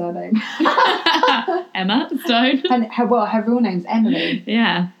remember her surname. Emma Stone. And her real name's Emily.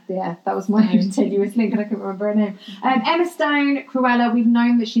 Yeah. Yeah, that was my tenuous link and I couldn't remember her name. Emma Stone, Cruella. We've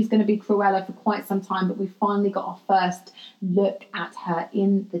known that she's going to be Cruella for quite some time, but we finally got our first look at her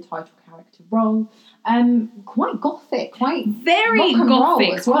in the title character role. Quite gothic, quite very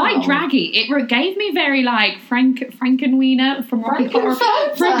gothic, well. Quite draggy. It gave me very like Frankenweenie from Rocky Horror.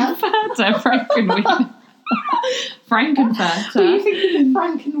 Frankenweenie. Frankenfurter. Were you thinking of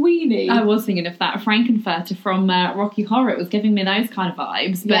Frankenweenie? I was thinking of that. Frankenfurter from Rocky Horror. It was giving me those kind of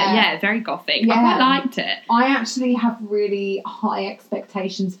vibes. But yeah very gothic. Yeah. I quite liked it. I actually have really high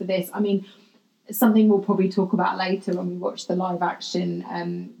expectations for this. I mean, something we'll probably talk about later when we watch the live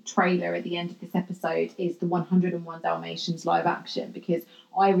action trailer at the end of this episode is the 101 Dalmatians live action, because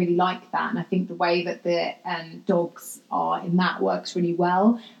I really like that, and I think the way that the dogs are in that works really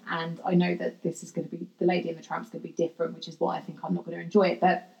well. And I know that this is going to be, the Lady and the Tramp's going to be different, which is why I think I'm not going to enjoy it.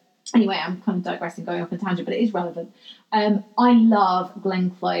 But anyway, I'm kind of digressing, going off a tangent, but it is relevant. I love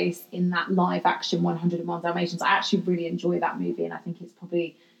Glenn Close in that live action 101 Dalmatians. I actually really enjoy that movie, and I think it's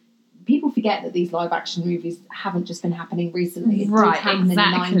probably, people forget that these live action movies haven't just been happening recently. Right,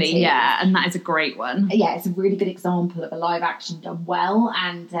 exactly, yeah, and that is a great one. Yeah, it's a really good example of a live action done well,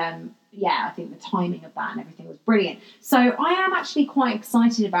 and yeah, I think the timing of that and everything was brilliant. So I am actually quite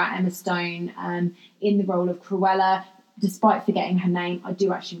excited about Emma Stone in the role of Cruella. Despite forgetting her name, I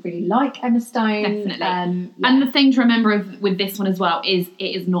do actually really like Emma Stone. Definitely. Yeah. And the thing to remember with this one as well is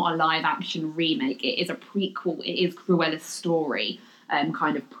it is not a live action remake. It is a prequel. It is Cruella's story.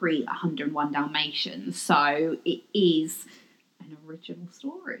 Kind of pre-101 Dalmatians, so it is an original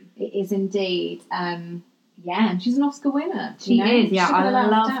story. It is indeed. Yeah, and she's an Oscar winner. She is, yeah. I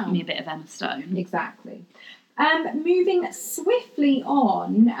love me a bit of Emma Stone. Exactly. Moving swiftly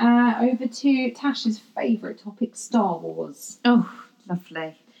on over to Tasha's favourite topic, Star Wars. Oh,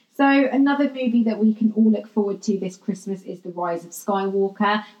 lovely. So another movie that we can all look forward to this Christmas is The Rise of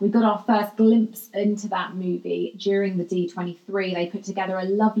Skywalker. We got our first glimpse into that movie during the D23. They put together a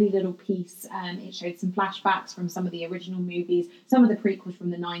lovely little piece. It showed some flashbacks from some of the original movies, some of the prequels from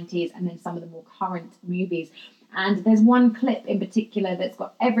the 90s, and then some of the more current movies. And there's one clip in particular that's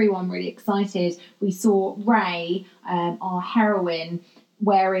got everyone really excited. We saw Rey, our heroine,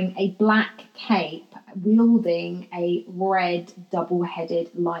 wearing a black cape, wielding a red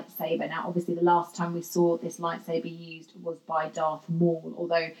double-headed lightsaber. Now, obviously, the last time we saw this lightsaber used was by Darth Maul,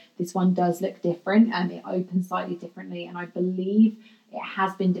 although this one does look different, and it opens slightly differently, and I believe it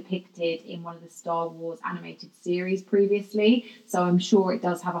has been depicted in one of the Star Wars animated series previously, so I'm sure it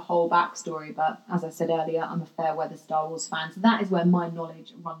does have a whole backstory, but as I said earlier, I'm a fair weather Star Wars fan, so that is where my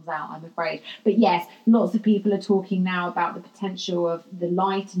knowledge runs out, I'm afraid. But yes, lots of people are talking now about the potential of the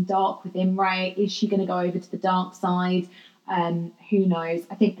light and dark within Rey. Is she going to go over to the dark side? Who knows?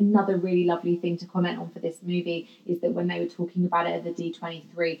 I think another really lovely thing to comment on for this movie is that when they were talking about it at the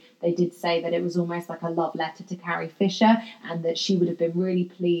D23, they did say that it was almost like a love letter to Carrie Fisher, and that she would have been really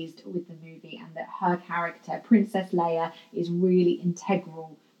pleased with the movie, and that her character, Princess Leia, is really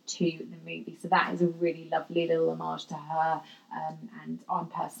integral to the movie. So that is a really lovely little homage to her, and I'm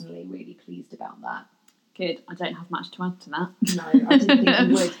personally really pleased about that. Good. I don't have much to add to that. No, I didn't think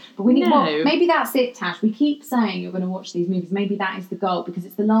you would. But we need. No. Well, maybe that's it, Tash. We keep saying you're going to watch these movies. Maybe that is the goal, because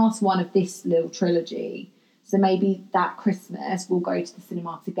it's the last one of this little trilogy. So maybe that Christmas we'll go to the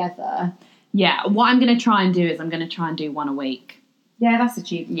cinema together. Yeah. What I'm going to try and do is I'm going to try and do one a week. Yeah, that's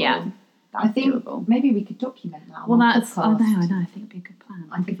achievable. Yeah. I think doable. Maybe we could document that. Well, that's. I know. I think it'd be a good plan.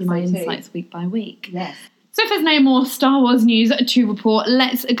 I'll give you my insights week by week. Yes. So if there's no more Star Wars news to report,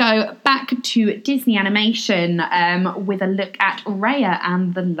 let's go back to Disney animation with a look at Raya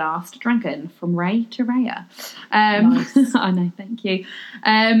and the Last Dragon, from Rey to Raya. Nice. I know, thank you.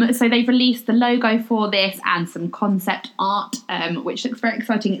 So they've released the logo for this and some concept art, which looks very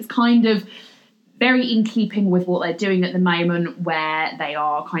exciting. It's kind of very in keeping with what they're doing at the moment, where they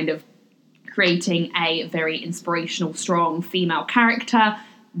are kind of creating a very inspirational, strong female character.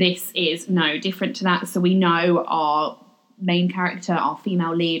 This is no different to that. So we know our main character, our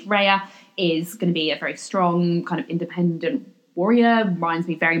female lead, Raya, is going to be a very strong, kind of independent warrior. Reminds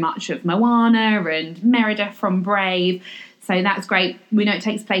me very much of Moana and Merida from Brave. So that's great. We know it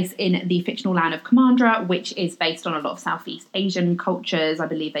takes place in the fictional land of Kamandra, which is based on a lot of Southeast Asian cultures. I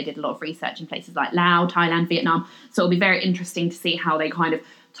believe they did a lot of research in places like Laos, Thailand, Vietnam. So it'll be very interesting to see how they kind of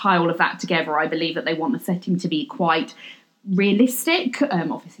tie all of that together. I believe that they want the setting to be quite realistic,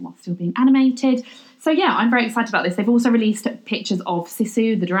 obviously while still being animated. So yeah, I'm very excited about this. They've also released pictures of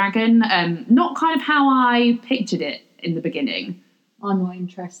Sisu the dragon, not kind of how I pictured it in the beginning. I'm not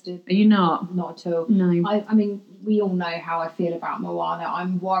interested. Are you not? Not at all. No. I mean, we all know how I feel about Moana.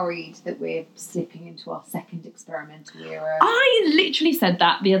 I'm worried that we're slipping into our second experimental era. I literally said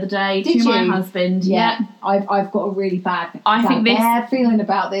that the other day to my husband. Yeah. I've got a really bad feeling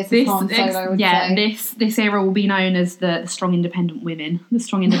about this. This era will be known as the strong independent women, the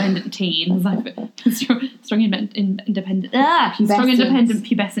strong independent teens, strong independent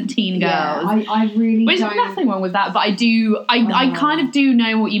pubescent teen girls. I really Which don't. There's nothing wrong with that, but I kind of do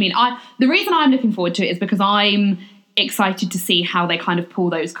know what you mean. The reason I'm looking forward to it is because I'm excited to see how they kind of pull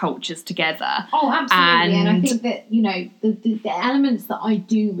those cultures together. Oh, absolutely. And I think that, you know, the elements that I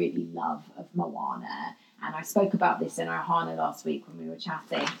do really love of Moana, and I spoke about this in Ohana last week when we were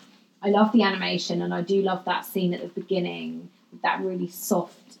chatting, I love the animation, and I do love that scene at the beginning, that really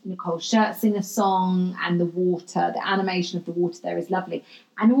soft Nicole Scherzinger song, and the water, the animation of the water there is lovely.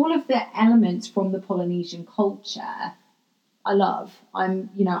 And all of the elements from the Polynesian culture, I love.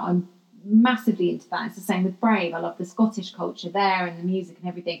 I'm massively into that. It's the same with Brave. I love the Scottish culture there and the music and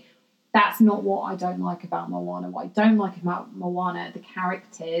everything. That's not what I don't like about Moana. What I don't like about Moana, the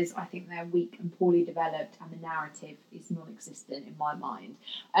characters, I think they're weak and poorly developed, and the narrative is non-existent in my mind.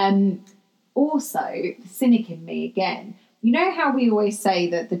 Also, the cynic in me again, you know how we always say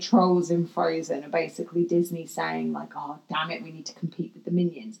that the trolls in Frozen are basically Disney saying like, oh, damn it, we need to compete with the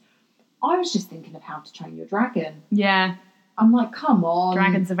minions. I was just thinking of How to Train Your Dragon. Yeah. I'm like, come on.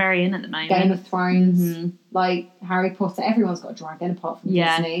 Dragons are very in at the moment. Game of Thrones, like Harry Potter, everyone's got a dragon apart from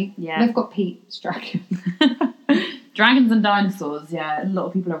Disney. Yeah. They've got Pete's dragon. Dragons and dinosaurs, yeah. A lot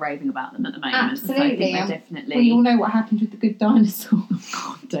of people are raving about them at the moment. Absolutely. So I think definitely... We all know what happened with the good dinosaur.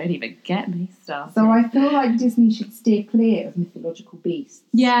 God, don't even get me started. So I feel like Disney should steer clear of mythological beasts.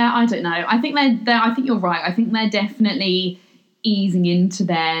 Yeah, I don't know. I think I think you're right. I think they're definitely easing into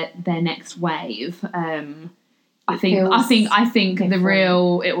their next wave. I think the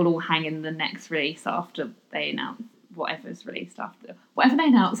real, it will all hang in the next release after they announce whatever they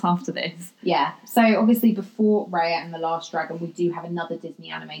announce after this. Yeah. So obviously before Raya and the Last Dragon, we do have another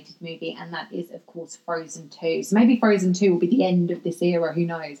Disney animated movie, and that is of course Frozen 2. So maybe Frozen 2 will be the end of this era. Who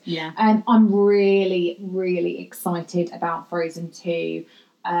knows? Yeah. I'm really, really excited about Frozen 2.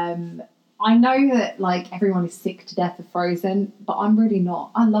 I know that like everyone is sick to death of Frozen, but I'm really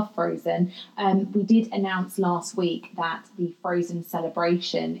not. I love Frozen. We did announce last week that the Frozen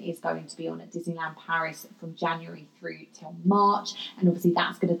celebration is going to be on at Disneyland Paris from January through till March, and obviously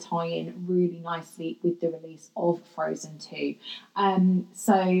that's going to tie in really nicely with the release of Frozen 2.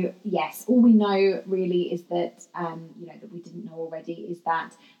 So yes, all we know really is that that we didn't know already is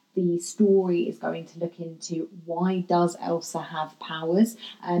that the story is going to look into why does Elsa have powers,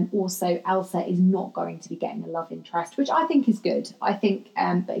 and also Elsa is not going to be getting a love interest, which I think is good. I think,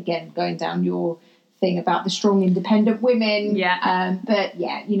 but again, going down your thing about the strong independent women, but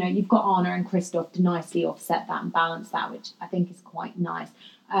yeah, you've got Anna and Kristoff to nicely offset that and balance that, which I think is quite nice.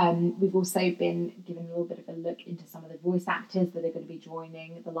 We've also been given a little bit of a look into some of the voice actors that are going to be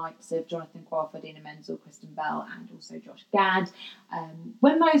joining, the likes of Jonathan Groff, Idina Menzel, Kristen Bell, and also Josh Gad.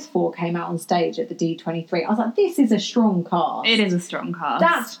 When those four came out on stage at the D23, I was like, this is a strong cast. It is a strong cast.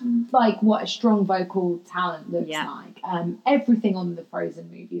 That's like what a strong vocal talent looks like. Everything on the Frozen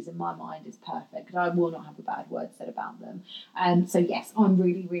movies in my mind is perfect. I will not have a bad word said about them. So yes, I'm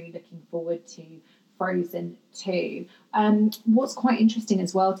really, really looking forward to Frozen 2. What's quite interesting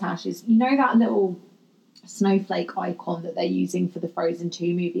as well, Tash, is that little snowflake icon that they're using for the Frozen 2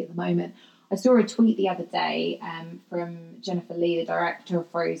 movie at the moment. I saw a tweet the other day from Jennifer Lee, the director of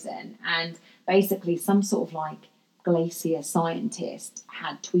Frozen, and basically some sort of like glacier scientist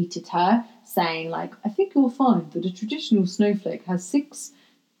had tweeted her saying like, I think you'll find that a traditional snowflake has 6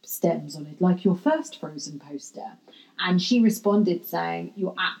 stems on it, like your first Frozen poster. And she responded saying,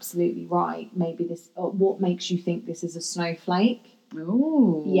 you're absolutely right. Maybe this, what makes you think this is a snowflake?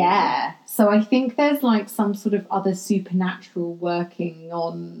 Ooh. Yeah. So I think there's like some sort of other supernatural working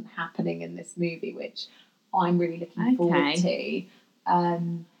on happening in this movie, which I'm really looking forward to.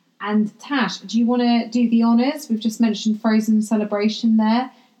 And Tash, do you want to do the honours? We've just mentioned Frozen Celebration there.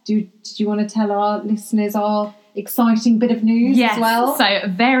 Did you want to tell our listeners our exciting bit of news as well? So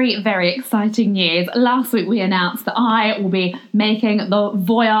very, very exciting news. Last week we announced that I will be making the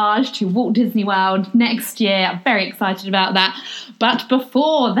voyage to Walt Disney World next year. I'm very excited about that. But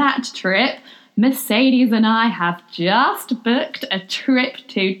before that trip, Mercedes and I have just booked a trip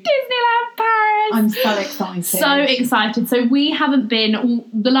to Disneyland Paris. Paris. I'm so excited. So excited. So we haven't been,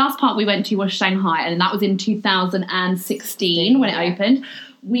 the last part we went to was Shanghai, and that was in 2016 when it opened.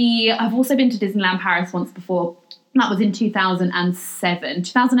 We have also been to Disneyland Paris once before. That was in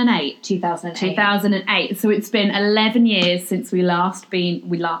 2008. 2008. So it's been 11 years since we last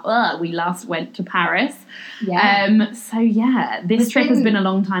went to Paris. Yeah. So yeah, this trip has been a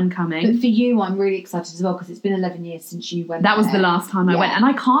long time coming. But for you, I'm really excited as well because it's been 11 years since you went. That was the last time I went, and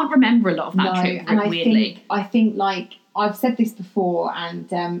I can't remember a lot of that trip. And weirdly, I think like I've said this before,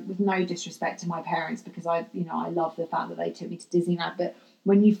 and with no disrespect to my parents, because I love the fact that they took me to Disneyland, but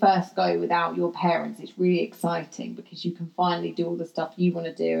when you first go without your parents, it's really exciting because you can finally do all the stuff you want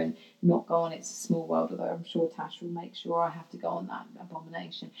to do and not go on It's a Small World, although I'm sure Tash will make sure I have to go on that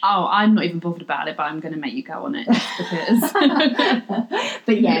abomination. Oh, I'm not even bothered about it, but I'm going to make you go on it because...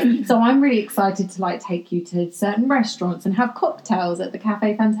 But yeah, so I'm really excited to like take you to certain restaurants and have cocktails at the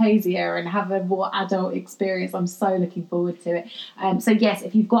Cafe Fantasia and have a more adult experience. I'm so looking forward to it. So yes,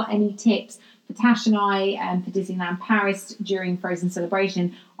 if you've got any tips for Tash and I for Disneyland Paris during Frozen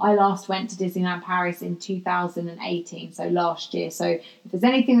Celebration, I last went to Disneyland Paris in 2018, so last year. So if there's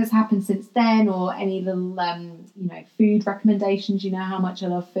anything that's happened since then, or any little food recommendations, you know how much I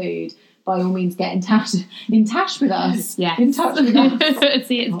love food, by all means get in touch with us. Yes. In touch with us.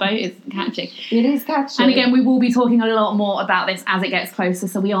 See, it's boat is catching. It is catching. And again, we will be talking a lot more about this as it gets closer.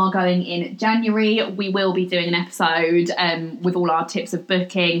 So we are going in January. We will be doing an episode with all our tips of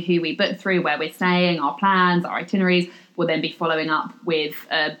booking, who we booked through, where we're staying, our plans, our itineraries. We'll then be following up with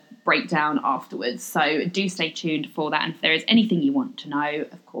a breakdown afterwards. So do stay tuned for that. And if there is anything you want to know,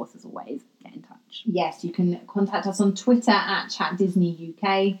 of course, as always, get in touch. Yes, you can contact us on Twitter at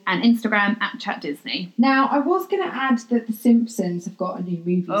ChatDisneyUK and Instagram at ChatDisney. Now, I was going to add that The Simpsons have got a new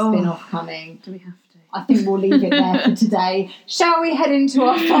movie spin-off coming. Do we have to? I think we'll leave it there for today. Shall we head into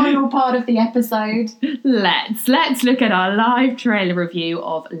our final part of the episode? Let's look at our live trailer review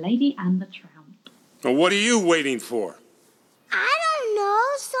of Lady and the Tramp. Well, what are you waiting for? I don't know.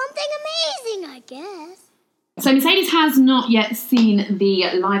 Something amazing, I guess. So Mercedes has not yet seen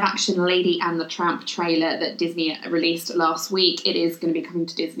the live-action Lady and the Tramp trailer that Disney released last week. It is going to be coming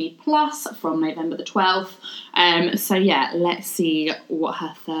to Disney Plus from November the 12th. So yeah, let's see what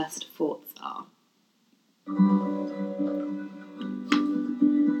her first thoughts are.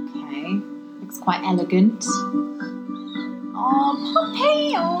 Okay, looks quite elegant. Oh,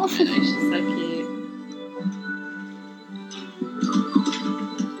 Poppy! Oh, She's so cute.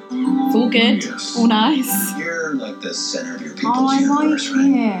 It's all good, yes. all nice. You're like the center of your I people's universe, like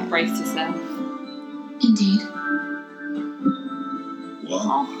right? it. Brace yourself. Indeed. Well,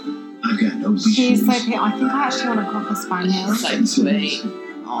 Oh, I've got no leash she's so shoes. cute. I think I actually want a Cocker Spaniel. So sweet.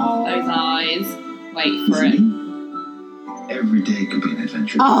 Oh. Those eyes. Wait for it. Every day could be an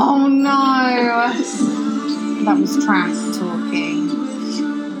adventure. Oh no! That was Tramp talking.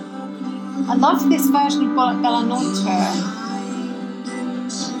 I love this version of Bella Notte.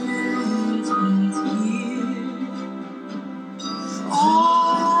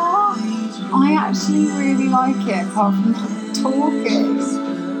 Oh, I actually really like it, apart from talking.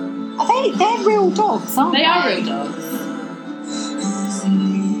 They're real dogs, aren't they? They are real dogs.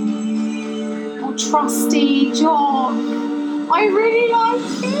 Oh, trusty Jock. I really like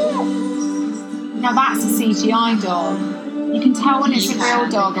it. Now that's a CGI dog. You can tell when it's a real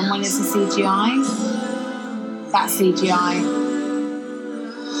dog and when it's a CGI. That's CGI.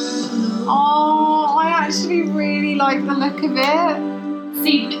 Oh, I actually really like the look of it.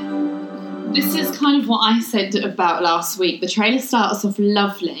 See, this is kind of what I said about last week. The trailer starts off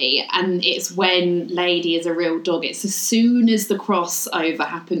lovely, and it's when Lady is a real dog. It's as soon as the crossover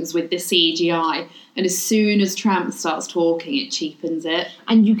happens with the CGI, and as soon as Tramp starts talking, it cheapens it.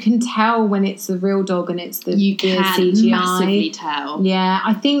 And you can tell when it's the real dog and it's the can CGI. massively tell. Yeah,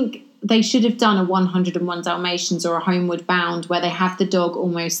 I think they should have done a 101 Dalmatians or a Homeward Bound where they have the dog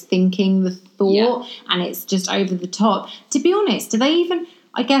almost thinking the thought and it's just over the top. To be honest, do they even...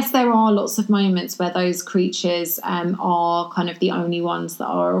 I guess there are lots of moments where those creatures are kind of the only ones that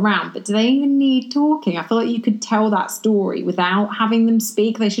are around, but do they even need talking? I feel like you could tell that story without having them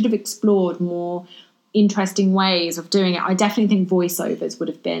speak. They should have explored more interesting ways of doing it. I definitely think voiceovers would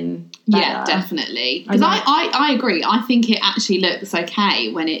have been better. Yeah, definitely. Because I agree. I think it actually looks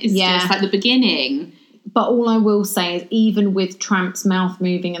okay when it is just like the beginning. But all I will say is even with Tramp's mouth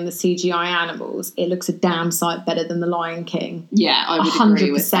moving and the CGI animals, it looks a damn sight better than The Lion King. Yeah, I would 100%.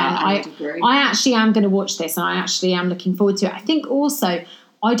 agree with that. I would agree. I actually am going to watch this and I actually am looking forward to it. I think also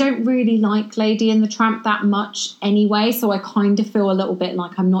I don't really like Lady and the Tramp that much anyway, so I kind of feel a little bit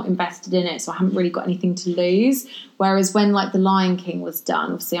like I'm not invested in it, so I haven't really got anything to lose. Whereas when like The Lion King was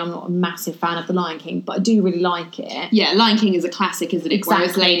done, obviously I'm not a massive fan of The Lion King, but I do really like it. Yeah, Lion King is a classic, isn't it? Exactly.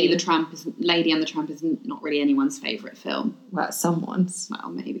 Whereas Lady and the Tramp is not really anyone's favourite film. Well, it's someone's.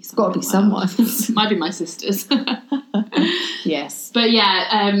 Well, maybe It's got to be someone's. Might be my sister's. Yes. But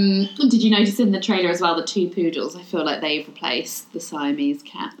yeah, did you notice in the trailer as well the 2 poodles? I feel like they've replaced the Siamese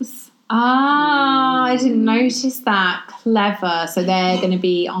cats. Ah, I didn't notice that. Clever. So they're going to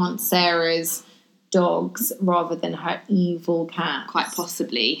be Aunt Sarah's dogs rather than her evil cat. Quite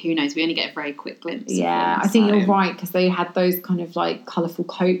possibly. Who knows? We only get a very quick glimpse. Yeah, of them, I think so. you're right, because they had those kind of like colourful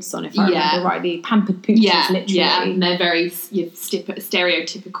coats on, if I Yeah. remember rightly. Pampered pooches, literally. Yeah, and they're very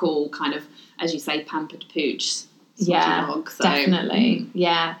stereotypical kind of, as you say, pampered pooch. Yeah, dog, so. definitely.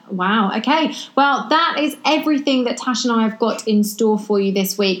 Yeah. Wow. Okay. Well, that is everything that Tash and I have got in store for you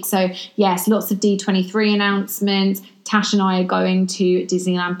this week. So, yes, lots of D23 announcements. Tash and I are going to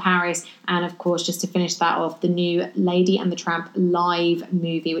Disneyland Paris. And, of course, just to finish that off, the new Lady and the Tramp live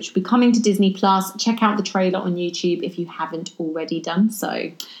movie, which will be coming to Disney+. Check out the trailer on YouTube if you haven't already done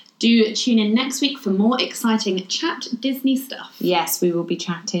so. Do tune in next week for more exciting Chat Disney stuff. Yes, we will be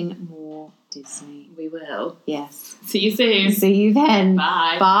chatting more Disney. We will. Yes. See you soon. See you then.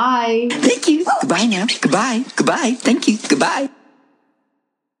 Bye. Bye. Thank you. Goodbye now. Goodbye. Goodbye. Thank you. Goodbye.